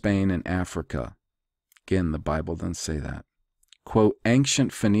Sicily, Spain, and Africa. Again, the Bible doesn't say that. Quote,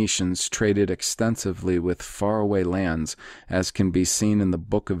 ancient Phoenicians traded extensively with faraway lands, as can be seen in the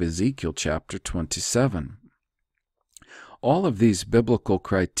book of Ezekiel, chapter 27. All of these biblical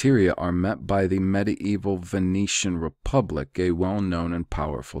criteria are met by the medieval Venetian Republic, a well-known and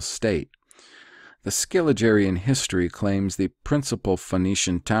powerful state. The Scaligerian history claims the principal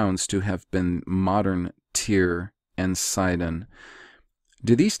Phoenician towns to have been modern Tyre and Sidon.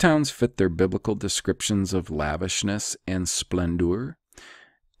 Do these towns fit their biblical descriptions of lavishness and splendor?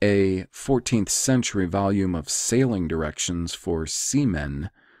 A 14th century volume of sailing directions for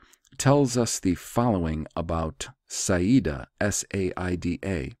seamen tells us the following about Saida,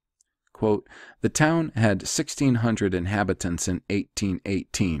 S-A-I-D-A. Quote, the town had 1,600 inhabitants in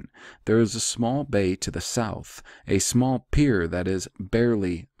 1818. There is a small bay to the south, a small pier that is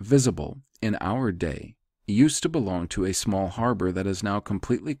barely visible in our day. It used to belong to a small harbor that is now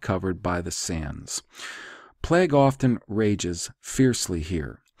completely covered by the sands. Plague often rages fiercely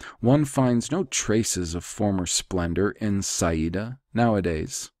here. One finds no traces of former splendor in Saida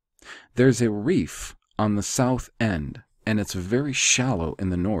nowadays. There's a reef on the south end, and it's very shallow in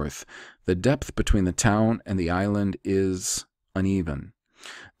the north. The depth between the town and the island is uneven.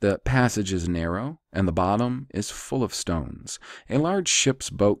 The passage is narrow, and the bottom is full of stones. A large ship's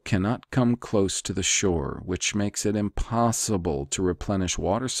boat cannot come close to the shore, which makes it impossible to replenish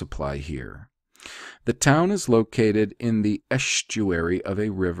water supply here. The town is located in the estuary of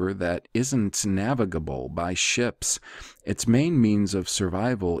a river that isn't navigable by ships. Its main means of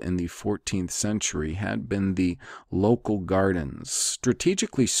survival in the 14th century had been the local gardens.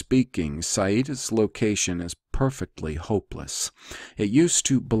 Strategically speaking, Saida's location is perfectly hopeless. It used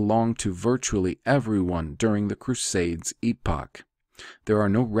to belong to virtually everyone during the Crusades epoch. There are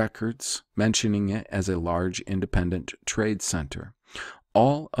no records mentioning it as a large independent trade center.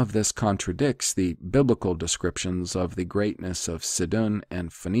 All of this contradicts the biblical descriptions of the greatness of Sidon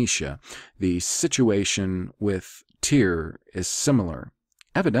and Phoenicia. The situation with Tyre is similar.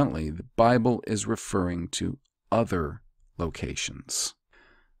 Evidently, the Bible is referring to other locations.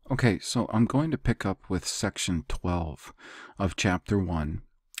 Okay, so I'm going to pick up with section 12 of chapter 1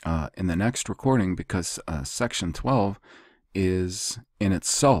 in the next recording because section 12 is in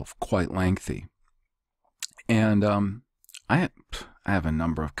itself quite lengthy. And I have a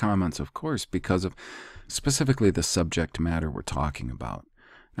number of comments, of course, because of specifically the subject matter we're talking about.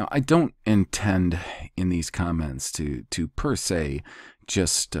 Now, I don't intend in these comments to per se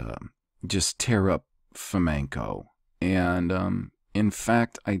just tear up Fomenko, and in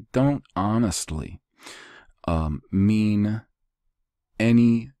fact, I don't honestly mean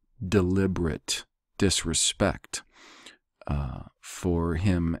any deliberate disrespect for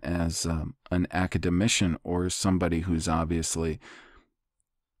him as an academician or somebody who's obviously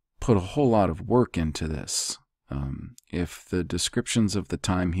put a whole lot of work into this. If the descriptions of the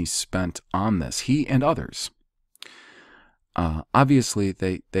time he spent on this, he and others, obviously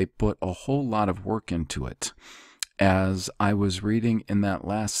they put a whole lot of work into it. As I was reading in that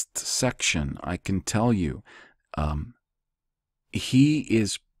last section, I can tell you, he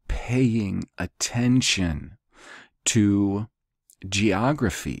is paying attention to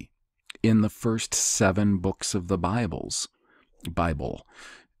geography in the first 7 books of the Bible.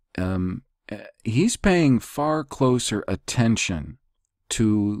 He's paying far closer attention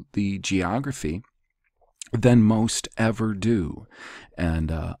to the geography than most ever do.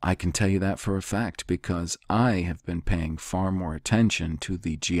 And I can tell you that for a fact because I have been paying far more attention to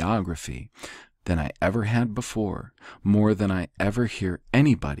the geography than I ever had before, more than I ever hear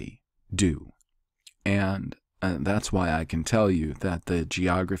anybody do. And that's why I can tell you that the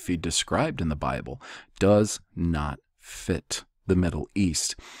geography described in the Bible does not fit the Middle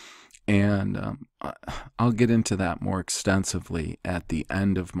East. And I'll get into that more extensively at the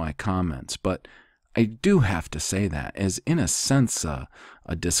end of my comments, but I do have to say that as in a sense a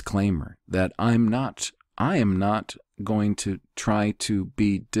disclaimer that I am not going to try to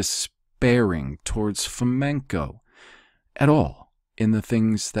be despairing towards Fomenko at all in the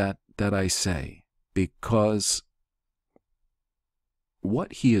things that I say, because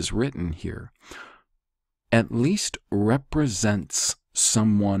what he has written here at least represents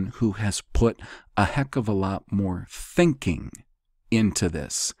someone who has put a heck of a lot more thinking into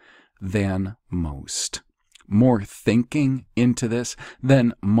this than most. More thinking into this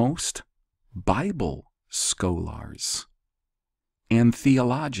than most Bible scholars and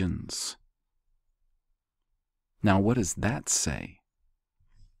theologians. Now, what does that say?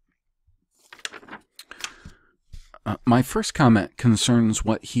 My first comment concerns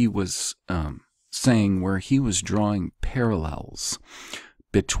what he was saying, where he was drawing parallels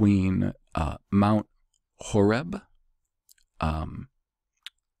between Mount Horeb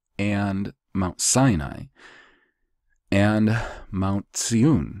and Mount Sinai and Mount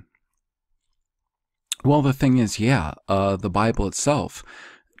Zion. Well, the thing is, the Bible itself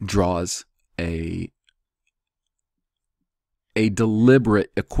draws a a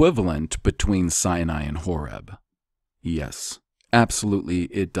deliberate equivalent between Sinai and Horeb. Yes, absolutely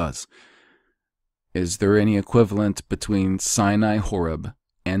it does. Is there any equivalent between Sinai, Horeb,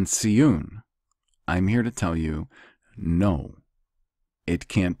 and Siyun? I'm here to tell you, no. It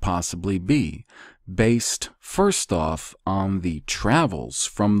can't possibly be, based first off on the travels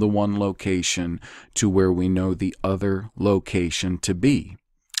from the one location to where we know the other location to be,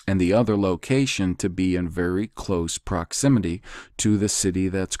 and the other location to be in very close proximity to the city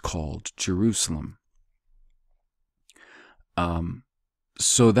that's called Jerusalem.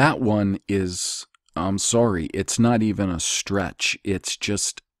 So that one is, I'm sorry, it's not even a stretch. It's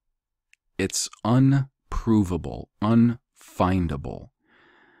unprovable, unfindable.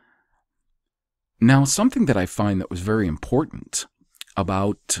 Now, something that I find that was very important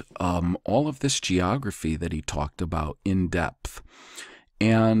about all of this geography that he talked about in depth,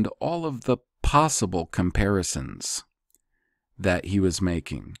 and all of the possible comparisons that he was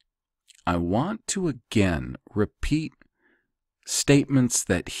making, I want to again repeat statements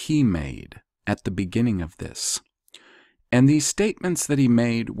that he made at the beginning of this. And these statements that he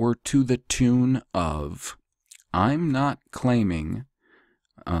made were to the tune of, I'm not claiming,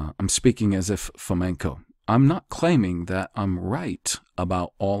 I'm speaking as if Fomenko, I'm not claiming that I'm right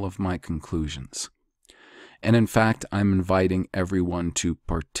about all of my conclusions. And in fact, I'm inviting everyone to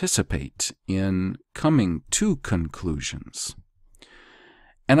participate in coming to conclusions.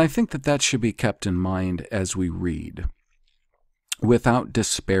 And I think that that should be kept in mind as we read, without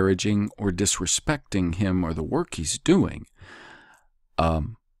disparaging or disrespecting him or the work he's doing. But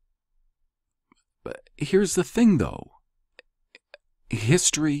here's the thing, though.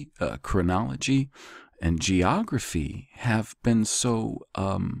 History, chronology, and geography have been so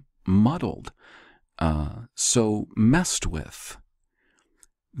muddled, so messed with,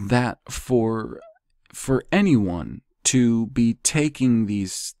 that for anyone to be taking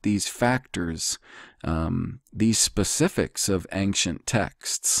these factors, these specifics of ancient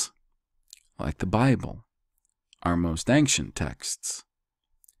texts, like the Bible, our most ancient texts,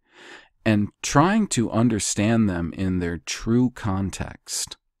 and trying to understand them in their true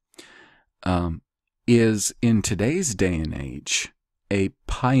context, is, in today's day and age, a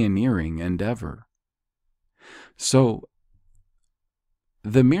pioneering endeavor. So,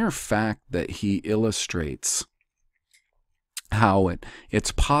 the mere fact that he illustrates how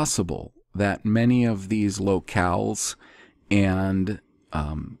it's possible that many of these locales and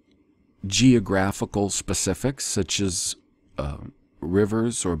geographical specifics, such as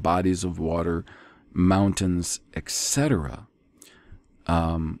rivers or bodies of water, mountains, etc.,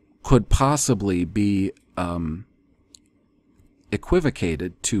 could possibly be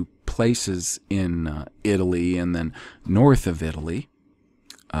equivocated to places in Italy and then north of Italy.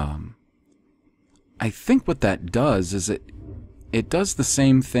 I think what that does is it does the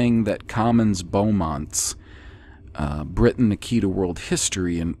same thing that Commons Beaumont's Britain, the Key to World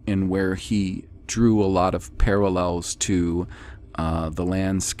History, in where he drew a lot of parallels to the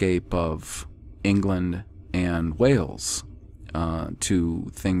landscape of England and Wales, to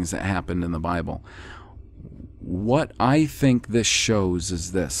things that happened in the Bible. What I think this shows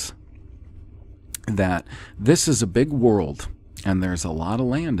is this, that this is a big world, and there's a lot of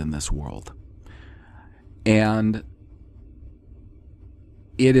land in this world. And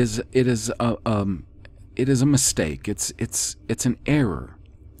it is a mistake. It's an error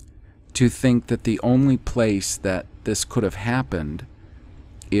to think that the only place that this could have happened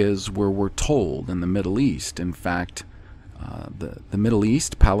is where we're told, in the Middle East. In fact, the Middle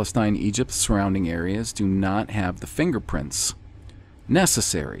East, Palestine, Egypt, surrounding areas do not have the fingerprints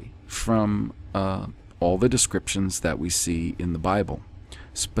necessary from all the descriptions that we see in the Bible,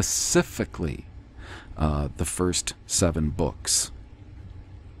 specifically the first 7 books.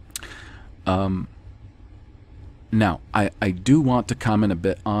 Now, I do want to comment a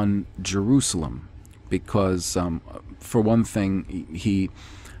bit on Jerusalem, because for one thing, he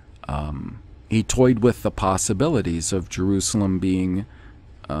toyed with the possibilities of Jerusalem being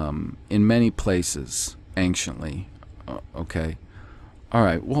in many places anciently. Okay. All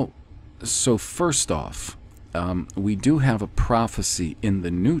right. Well, so first off, we do have a prophecy in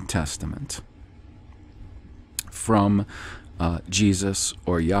the New Testament from Jesus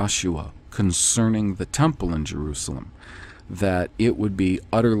or Yahshua concerning the temple in Jerusalem, that it would be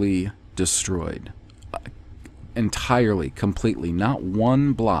utterly destroyed, entirely, completely. Not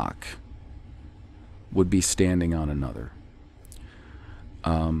one block would be standing on another.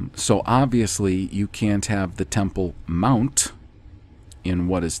 So obviously you can't have the Temple Mount in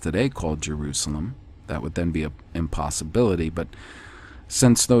what is today called Jerusalem. That would then be an impossibility. But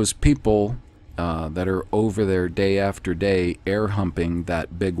since those people that are over there day after day air humping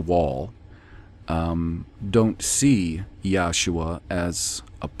that big wall don't see Yahshua as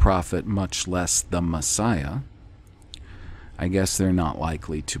a prophet, much less the Messiah, I guess they're not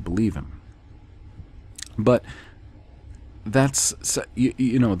likely to believe him. But that's,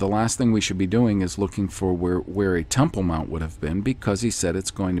 you know, the last thing we should be doing is looking for where a Temple Mount would have been, because he said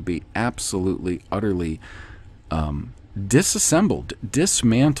it's going to be absolutely, utterly disassembled,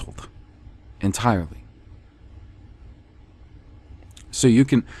 dismantled entirely. So you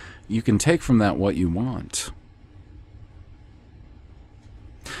can take from that what you want.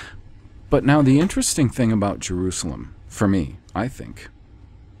 But now the interesting thing about Jerusalem, for me, I think,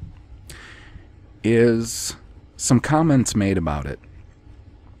 is some comments made about it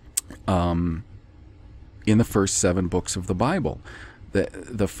in the first 7 books of the Bible.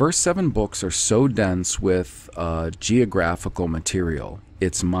 The first 7 books are so dense with geographical material,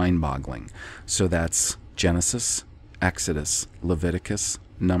 it's mind-boggling. So that's Genesis, Exodus, Leviticus,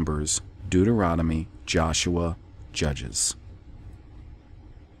 Numbers, Deuteronomy, Joshua, Judges.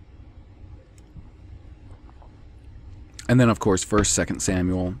 And then, of course, 1st, 2nd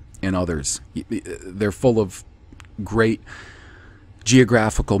Samuel, and others. They're full of great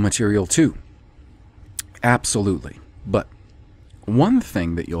geographical material, too. Absolutely. But one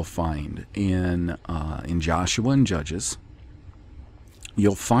thing that you'll find in Joshua and Judges,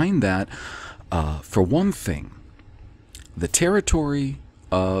 you'll find that, for one thing, the territory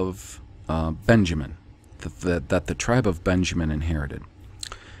of Benjamin, that the tribe of Benjamin inherited,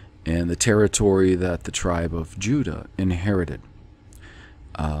 and the territory that the tribe of Judah inherited,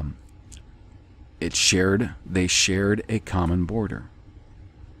 they shared a common border.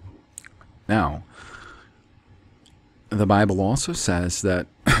 Now, the Bible also says that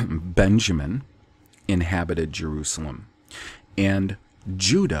Benjamin inhabited Jerusalem, and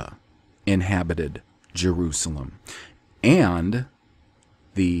Judah inhabited Jerusalem, and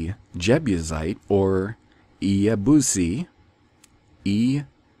the Jebusite, or Yebusi,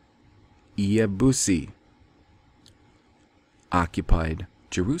 occupied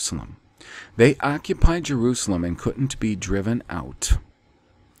Jerusalem. They occupied Jerusalem and couldn't be driven out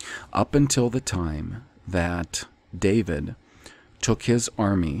up until the time that David took his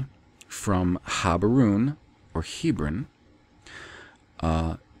army from Hebron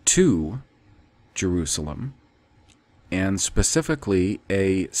to Jerusalem, and specifically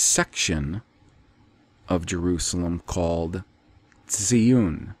a section of Jerusalem called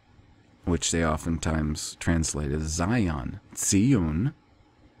Zion, which they oftentimes translate as Zion, Zion.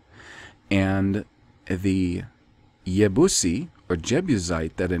 And the Yebusi, or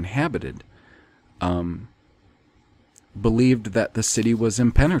Jebusite, that inhabited, believed that the city was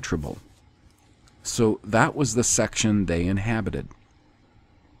impenetrable. So that was the section they inhabited.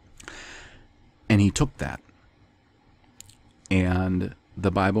 And he took that. And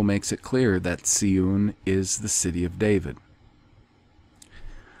the Bible makes it clear that Zion is the city of David.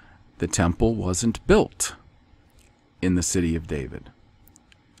 The temple wasn't built in the city of David.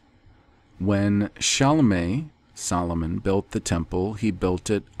 When Solomon built the temple, he built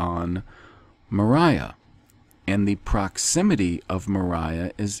it on Moriah. And the proximity of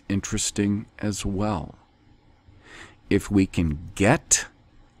Moriah is interesting as well. If we can get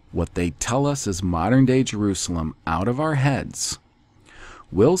what they tell us is modern-day Jerusalem out of our heads,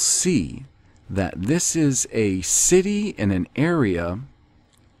 we'll see that this is a city in an area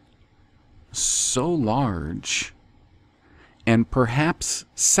so large and perhaps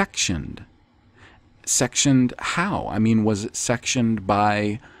sectioned. Sectioned how? I mean, was it sectioned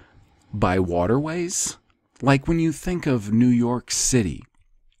by waterways? Like when you think of New York City.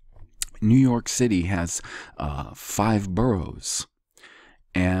 New York City has 5 boroughs.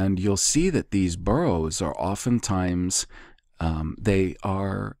 And you'll see that these boroughs are oftentimes, they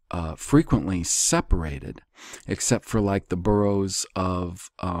are frequently separated, except for like the boroughs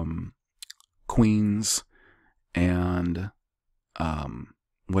of Queens and,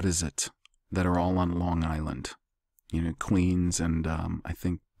 what is it, that are all on Long Island. You know, Queens and I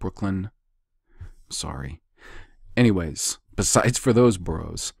think Brooklyn. Sorry. Anyways, besides for those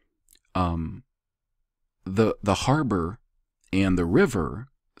boroughs, the harbor and the river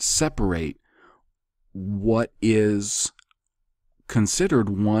separate what is considered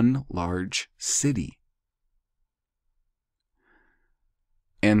one large city.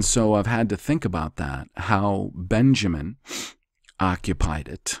 And so I've had to think about that, how Benjamin occupied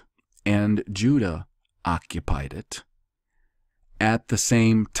it and Judah occupied it at the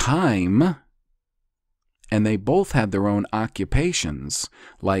same time. And they both had their own occupations,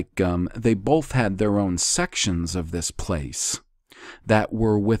 like they both had their own sections of this place that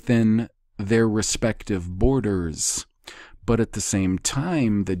were within their respective borders. But at the same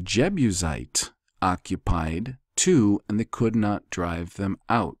time, the Jebusite occupied too, and they could not drive them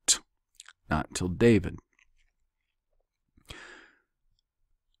out. Not till David.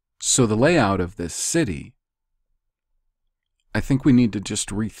 So the layout of this city, I think we need to just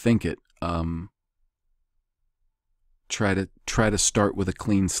rethink it. Try to start with a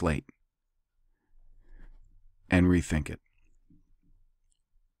clean slate and rethink it.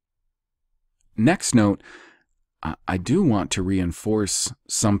 Next note, I do want to reinforce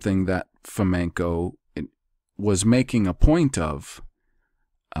something that Fomenko was making a point of,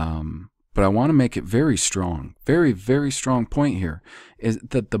 but I want to make it very strong, very, very strong point here, is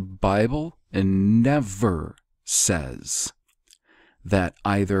that the Bible never says that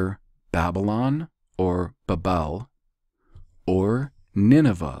either Babylon or Babel or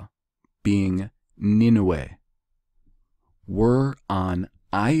Nineveh, being Nineveh, were on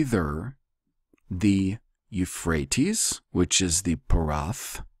either the Euphrates, which is the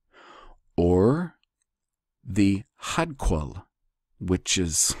Perath, or the Hadqual, which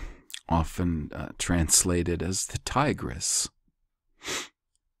is often translated as the Tigris.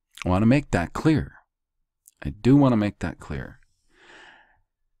 I want to make that clear. I do want to make that clear.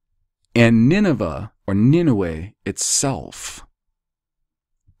 And Nineveh, or Nineveh itself,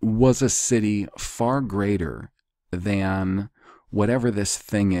 was a city far greater than whatever this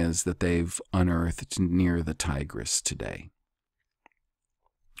thing is that they've unearthed near the Tigris today.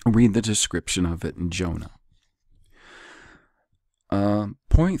 Read the description of it in Jonah.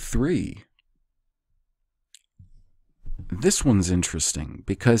 Point 3. This one's interesting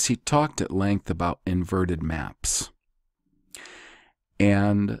because he talked at length about inverted maps.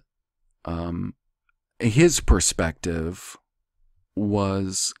 And his perspective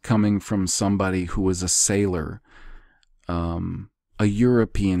was coming from somebody who was a sailor, a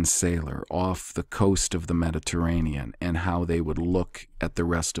European sailor off the coast of the Mediterranean, and how they would look at the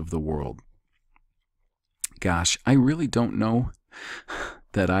rest of the world. Gosh, I really don't know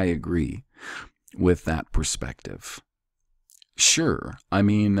that I agree with that perspective. Sure, I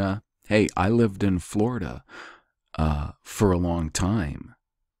mean, hey, I lived in Florida for a long time,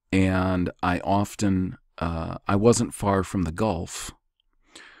 and I often, I wasn't far from the Gulf,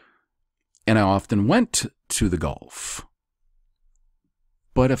 and I often went to the Gulf.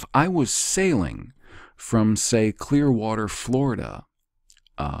 But if I was sailing from, say, Clearwater, Florida,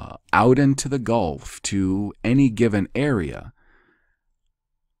 out into the Gulf to any given area,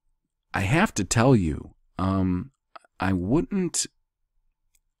 I have to tell you, I wouldn't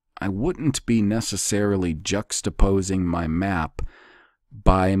be necessarily juxtaposing my map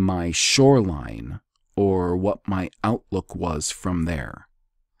by my shoreline or what my outlook was from there.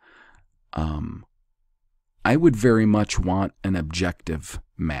 I would very much want an objective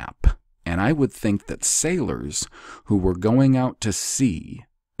map, and I would think that sailors who were going out to sea,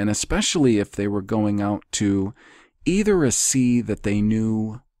 and especially if they were going out to either a sea that they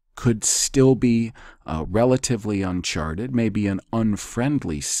knew could still be relatively uncharted, maybe an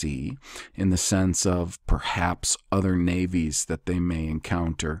unfriendly sea in the sense of perhaps other navies that they may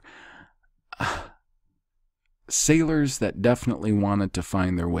encounter. Sailors that definitely wanted to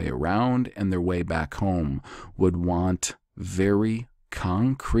find their way around and their way back home would want very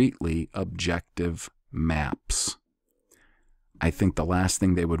concretely objective maps. I think the last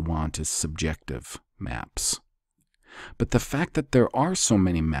thing they would want is subjective maps. But the fact that there are so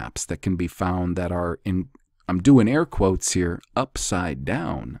many maps that can be found that are, in, I'm doing air quotes here, upside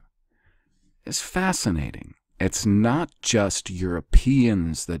down, is fascinating. It's not just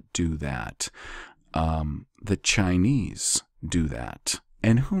Europeans that do that. The Chinese do that.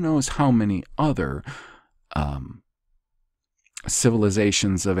 And who knows how many other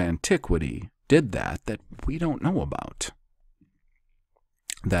civilizations of antiquity did that we don't know about.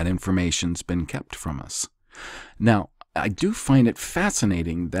 That information's been kept from us. Now, I do find it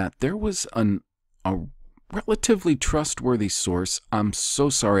fascinating that there was a relatively trustworthy source. I'm so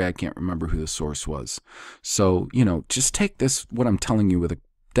sorry I can't remember who the source was. So, just take this, what I'm telling you,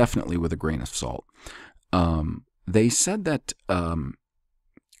 definitely with a grain of salt. They said that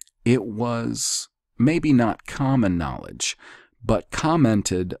it was maybe not common knowledge, but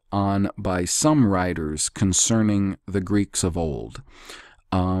commented on by some writers concerning the Greeks of old,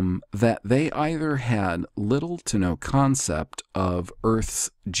 that they either had little to no concept of Earth's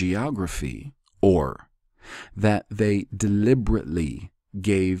geography, or that they deliberately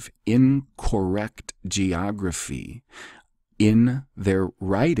gave incorrect geography in their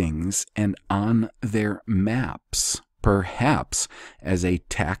writings and on their maps, perhaps as a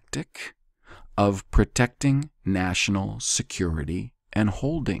tactic of protecting national security and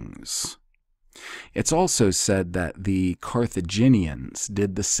holdings. It's also said that the Carthaginians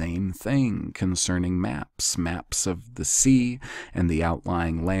did the same thing concerning maps of the sea and the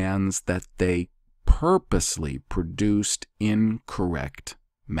outlying lands, that they purposely produced incorrect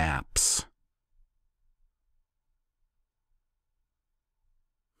maps.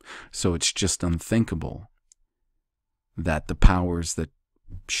 So it's just unthinkable that the powers that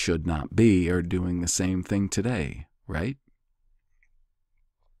should not be are doing the same thing today, right?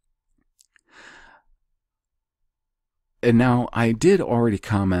 And now, I did already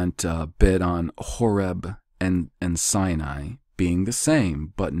comment a bit on Horeb and Sinai being the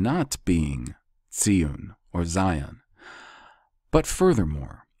same, but not being Zion or Zion. But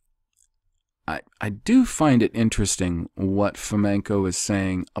furthermore, I do find it interesting what Fomenko is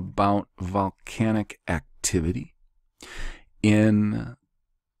saying about volcanic activity in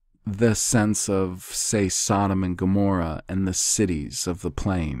the sense of, say, Sodom and Gomorrah and the cities of the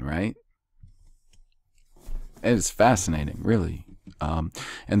plain, right? It is fascinating, really. And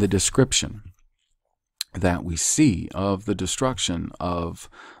the description that we see of the destruction of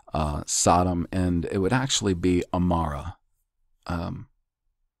Sodom, and it would actually be Amara, are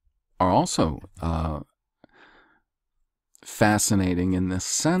also fascinating in the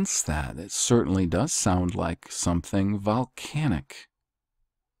sense that it certainly does sound like something volcanic.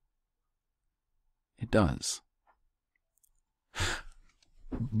 It does.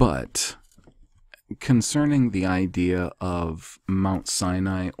 But concerning the idea of Mount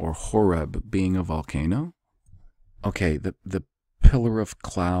Sinai or Horeb being a volcano, okay, the pillar of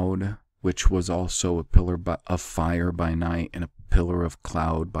cloud, which was also a pillar of fire by night and a pillar of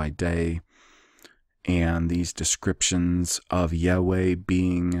cloud by day, and these descriptions of Yahweh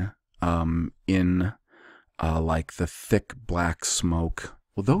being in like the thick black smoke,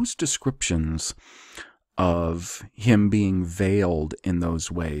 well, those descriptions of him being veiled in those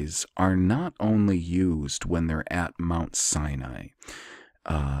ways are not only used when they're at Mount Sinai.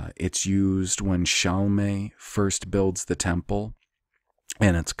 It's used when Shalmei first builds the temple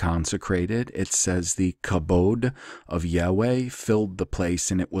and it's consecrated. It says the kabod of Yahweh filled the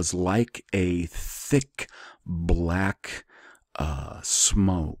place, and it was like a thick black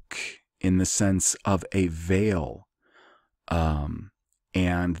smoke, in the sense of a veil.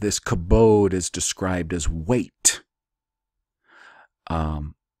 And this kabod is described as weight.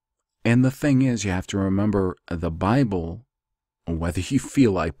 And the thing is, you have to remember the Bible, whether you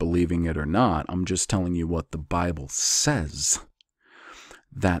feel like believing it or not, I'm just telling you what the Bible says,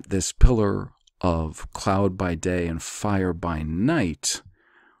 that this pillar of cloud by day and fire by night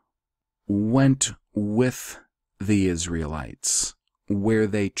went with the Israelites where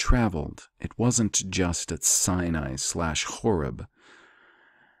they traveled. It wasn't just at Sinai/Horeb.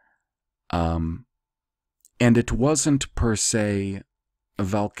 And it wasn't per se a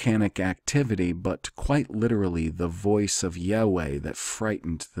volcanic activity, but quite literally the voice of Yahweh that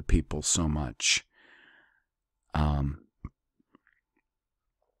frightened the people so much.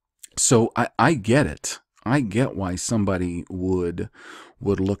 So I get it. I get why somebody would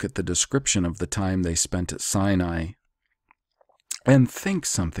look at the description of the time they spent at Sinai and think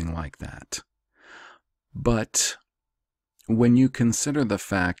something like that. But when you consider the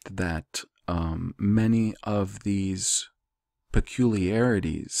fact that many of these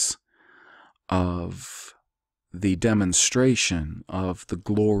peculiarities of the demonstration of the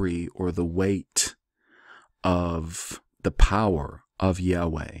glory or the weight of the power of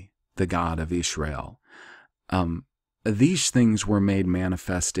Yahweh, the God of Israel, these things were made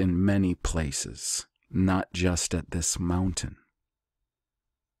manifest in many places, not just at this mountain.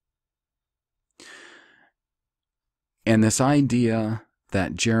 And this idea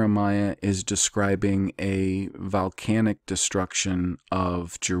that Jeremiah is describing a volcanic destruction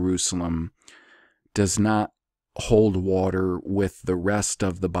of Jerusalem does not hold water with the rest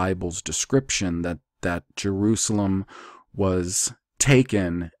of the Bible's description that Jerusalem was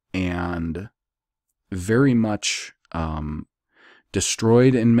taken and very much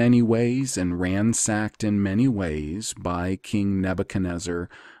destroyed in many ways and ransacked in many ways by King Nebuchadnezzar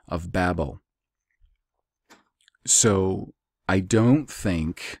of Babel. So I don't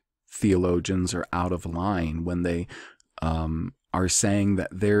think theologians are out of line when they are saying that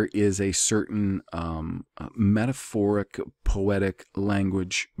there is a certain metaphoric, poetic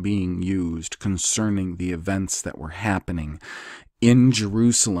language being used concerning the events that were happening in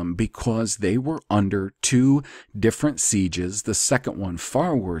Jerusalem, because they were under two different sieges, the second one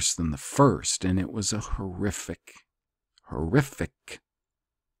far worse than the first, and it was a horrific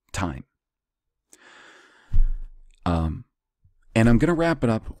time. And I'm going to wrap it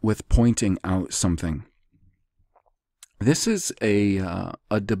up with pointing out something. This is a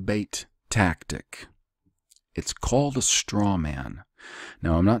debate tactic. It's called a straw man.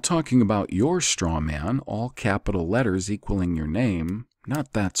 Now, I'm not talking about your straw man, all capital letters equaling your name,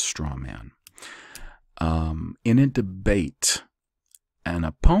 not that straw man. In a debate, an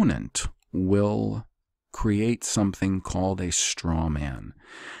opponent will create something called a straw man.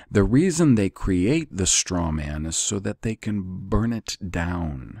 The reason they create the straw man is so that they can burn it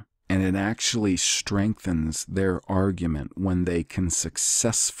down, and it actually strengthens their argument when they can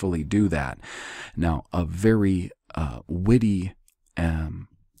successfully do that. Now, a very witty,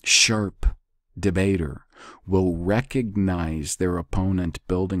 sharp debater will recognize their opponent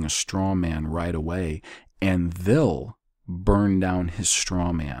building a straw man right away, and they'll burn down his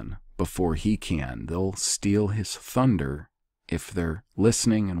straw man before he can. They'll steal his thunder if they're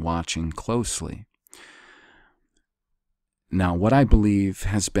listening and watching closely. Now, what I believe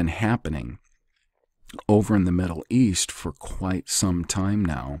has been happening over in the Middle East for quite some time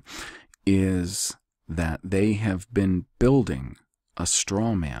now is that they have been building a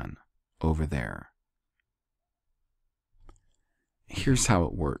straw man over there. Here's how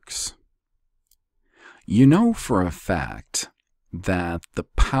it works. You know for a fact that the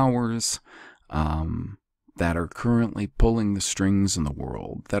powers that are currently pulling the strings in the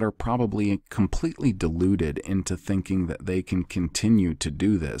world, that are probably completely deluded into thinking that they can continue to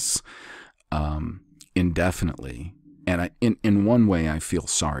do this indefinitely. And in one way, I feel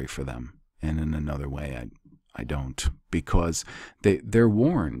sorry for them, and in another way, I don't, because they're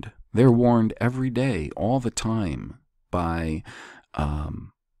warned. They're warned every day, all the time, by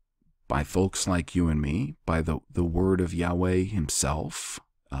folks like you and me, by the word of Yahweh himself.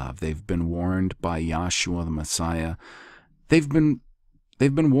 They've been warned by Yahshua the Messiah. They've been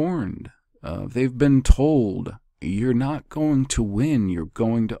warned. They've been told, you're not going to win. You're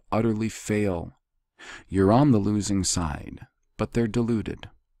going to utterly fail. You're on the losing side. But they're deluded.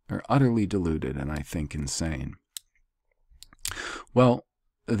 They're utterly deluded, and I think insane. Well,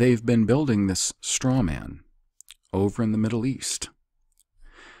 they've been building this straw man over in the Middle East.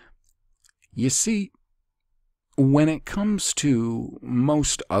 You see, when it comes to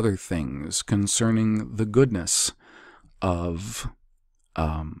most other things concerning the goodness of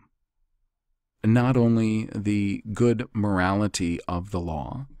not only the good morality of the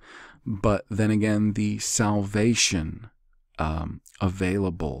law, but then again the salvation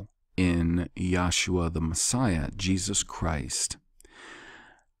available in Yahshua the Messiah, Jesus Christ,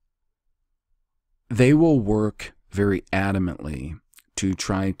 they will work very adamantly to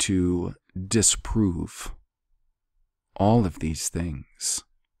try to disprove all of these things.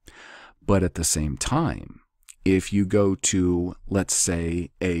 But at the same time, if you go to, let's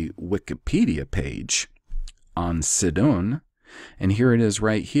say, a Wikipedia page on Sidon, and here it is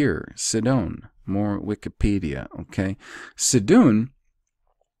right here, Sidon, more Wikipedia, okay? Sidon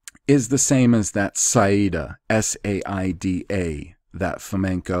is the same as that Saida, S-A-I-D-A, that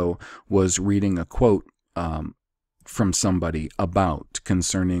Fomenko was reading a quote from somebody about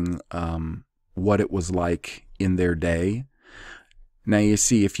concerning what it was like in their day. Now you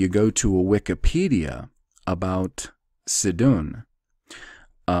see, if you go to a Wikipedia about Sidon,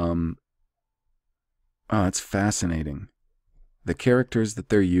 oh, it's fascinating. The characters that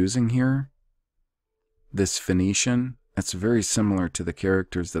they're using here, this Phoenician, that's very similar to the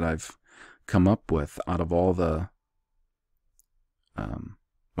characters that I've come up with out of all the,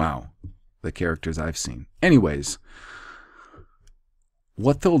 the characters I've seen. Anyways,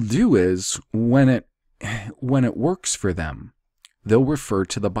 what they'll do is, when it works for them, they'll refer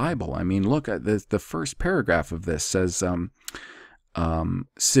to the Bible. I mean, look at the first paragraph of this says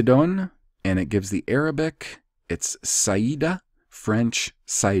Sidon, and it gives the Arabic. It's Saida, French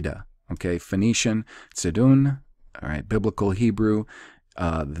Saida. Okay, Phoenician Sidon. All right, Biblical Hebrew,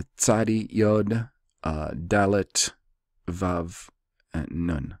 the Tzadi Yod, Dalet Vav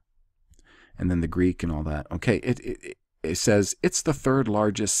Nun, and then the Greek and all that. Okay, it says it's the third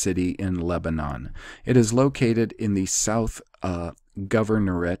largest city in Lebanon. It is located in the south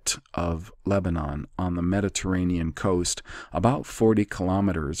governorate of Lebanon on the Mediterranean coast, about 40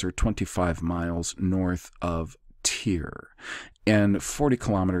 kilometers or 25 miles north of Tyre, and 40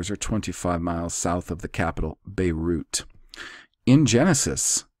 kilometers or 25 miles south of the capital, Beirut. In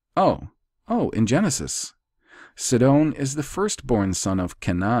Genesis, Sidon is the firstborn son of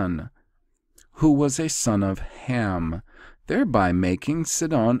Canaan, who was a son of Ham, thereby making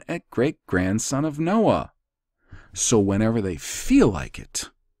Sidon a great-grandson of Noah. So whenever they feel like it,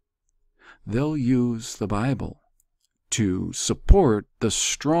 they'll use the Bible to support the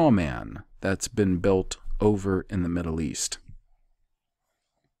straw man that's been built over in the Middle East.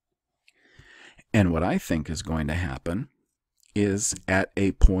 And what I think is going to happen is at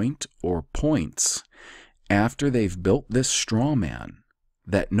a point or points after they've built this straw man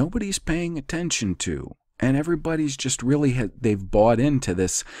that nobody's paying attention to, and everybody's just really they've bought into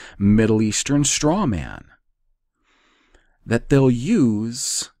this Middle Eastern straw man, that they'll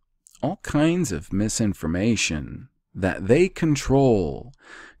use all kinds of misinformation that they control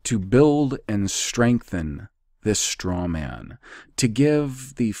to build and strengthen this straw man, to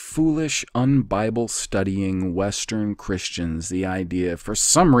give the foolish, un-Bible studying Western Christians the idea, for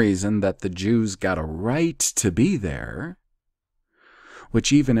some reason, that the Jews got a right to be there,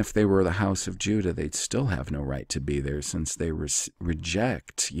 which even if they were the house of Judah, they'd still have no right to be there, since they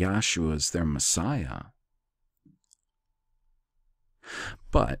reject Yahshua as their Messiah.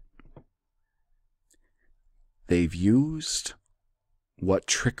 But they've used what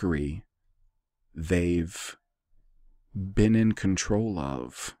trickery they've been in control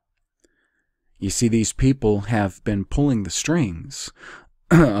of. You see, these people have been pulling the strings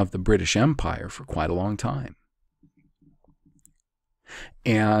of the British Empire for quite a long time.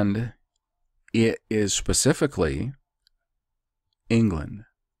 And it is specifically England,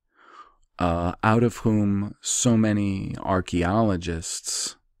 out of whom so many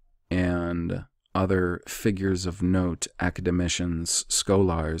archaeologists and other figures of note, academicians,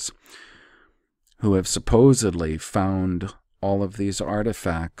 scholars, who have supposedly found all of these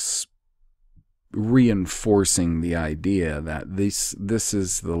artifacts reinforcing the idea that this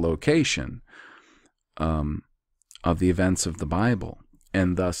is the location of the events of the Bible.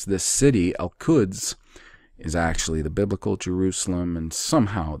 And thus this city, Al-Quds, is actually the biblical Jerusalem, and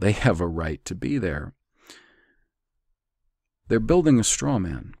somehow they have a right to be there. They're building a straw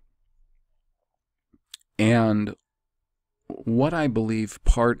man. And what I believe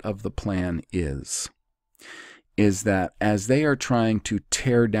part of the plan is that as they are trying to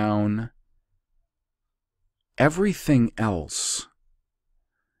tear down everything else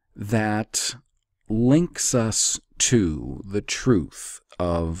that links us to the truth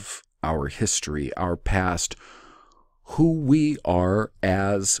of our history, our past, who we are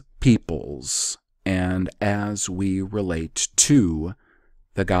as peoples, and as we relate to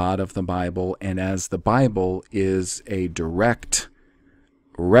the God of the Bible, and as the Bible is a direct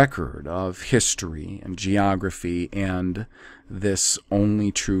record of history and geography and this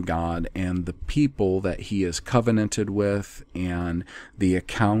only true God and the people that he is covenanted with, and the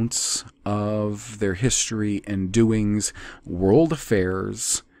accounts of their history and doings, world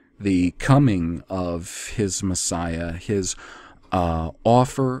affairs, the coming of his Messiah, his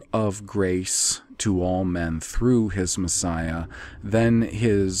offer of grace to all men through his Messiah, then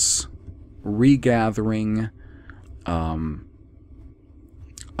his regathering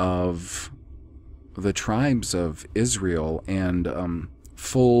of the tribes of Israel, and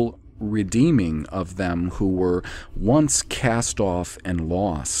full redeeming of them who were once cast off and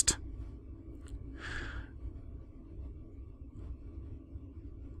lost.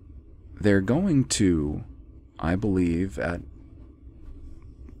 They're going to, I believe, at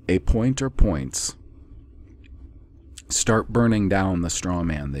a point or points, start burning down the straw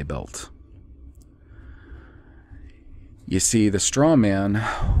man they built. You see, the straw man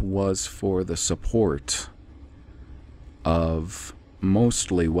was for the support of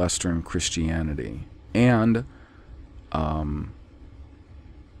mostly Western Christianity and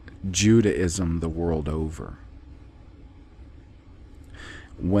Judaism the world over.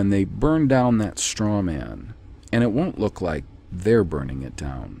 When they burn down that straw man, and it won't look like they're burning it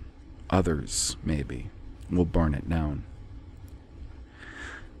down, others maybe will burn it down.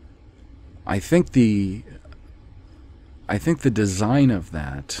 I think the design of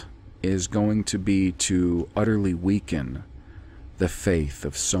that is going to be to utterly weaken the faith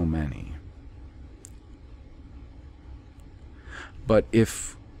of so many. But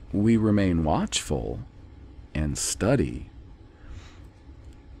if we remain watchful and study,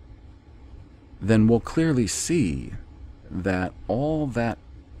 then we'll clearly see that all that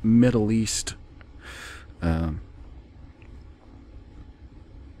Middle East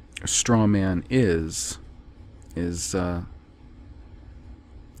straw man is a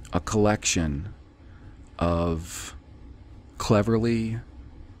collection of cleverly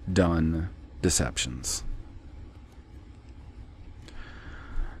done deceptions.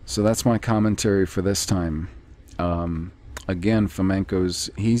 So that's my commentary for this time. Again, Fomenko's,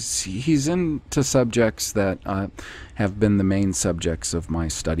 he's into subjects that have been the main subjects of my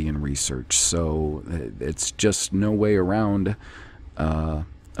study and research, so it's just no way around a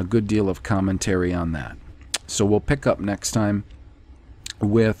good deal of commentary on that. So we'll pick up next time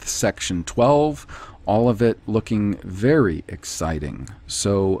with section 12 all of it looking very exciting.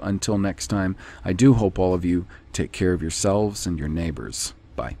 So until next time, I do hope all of you take care of yourselves and your neighbors.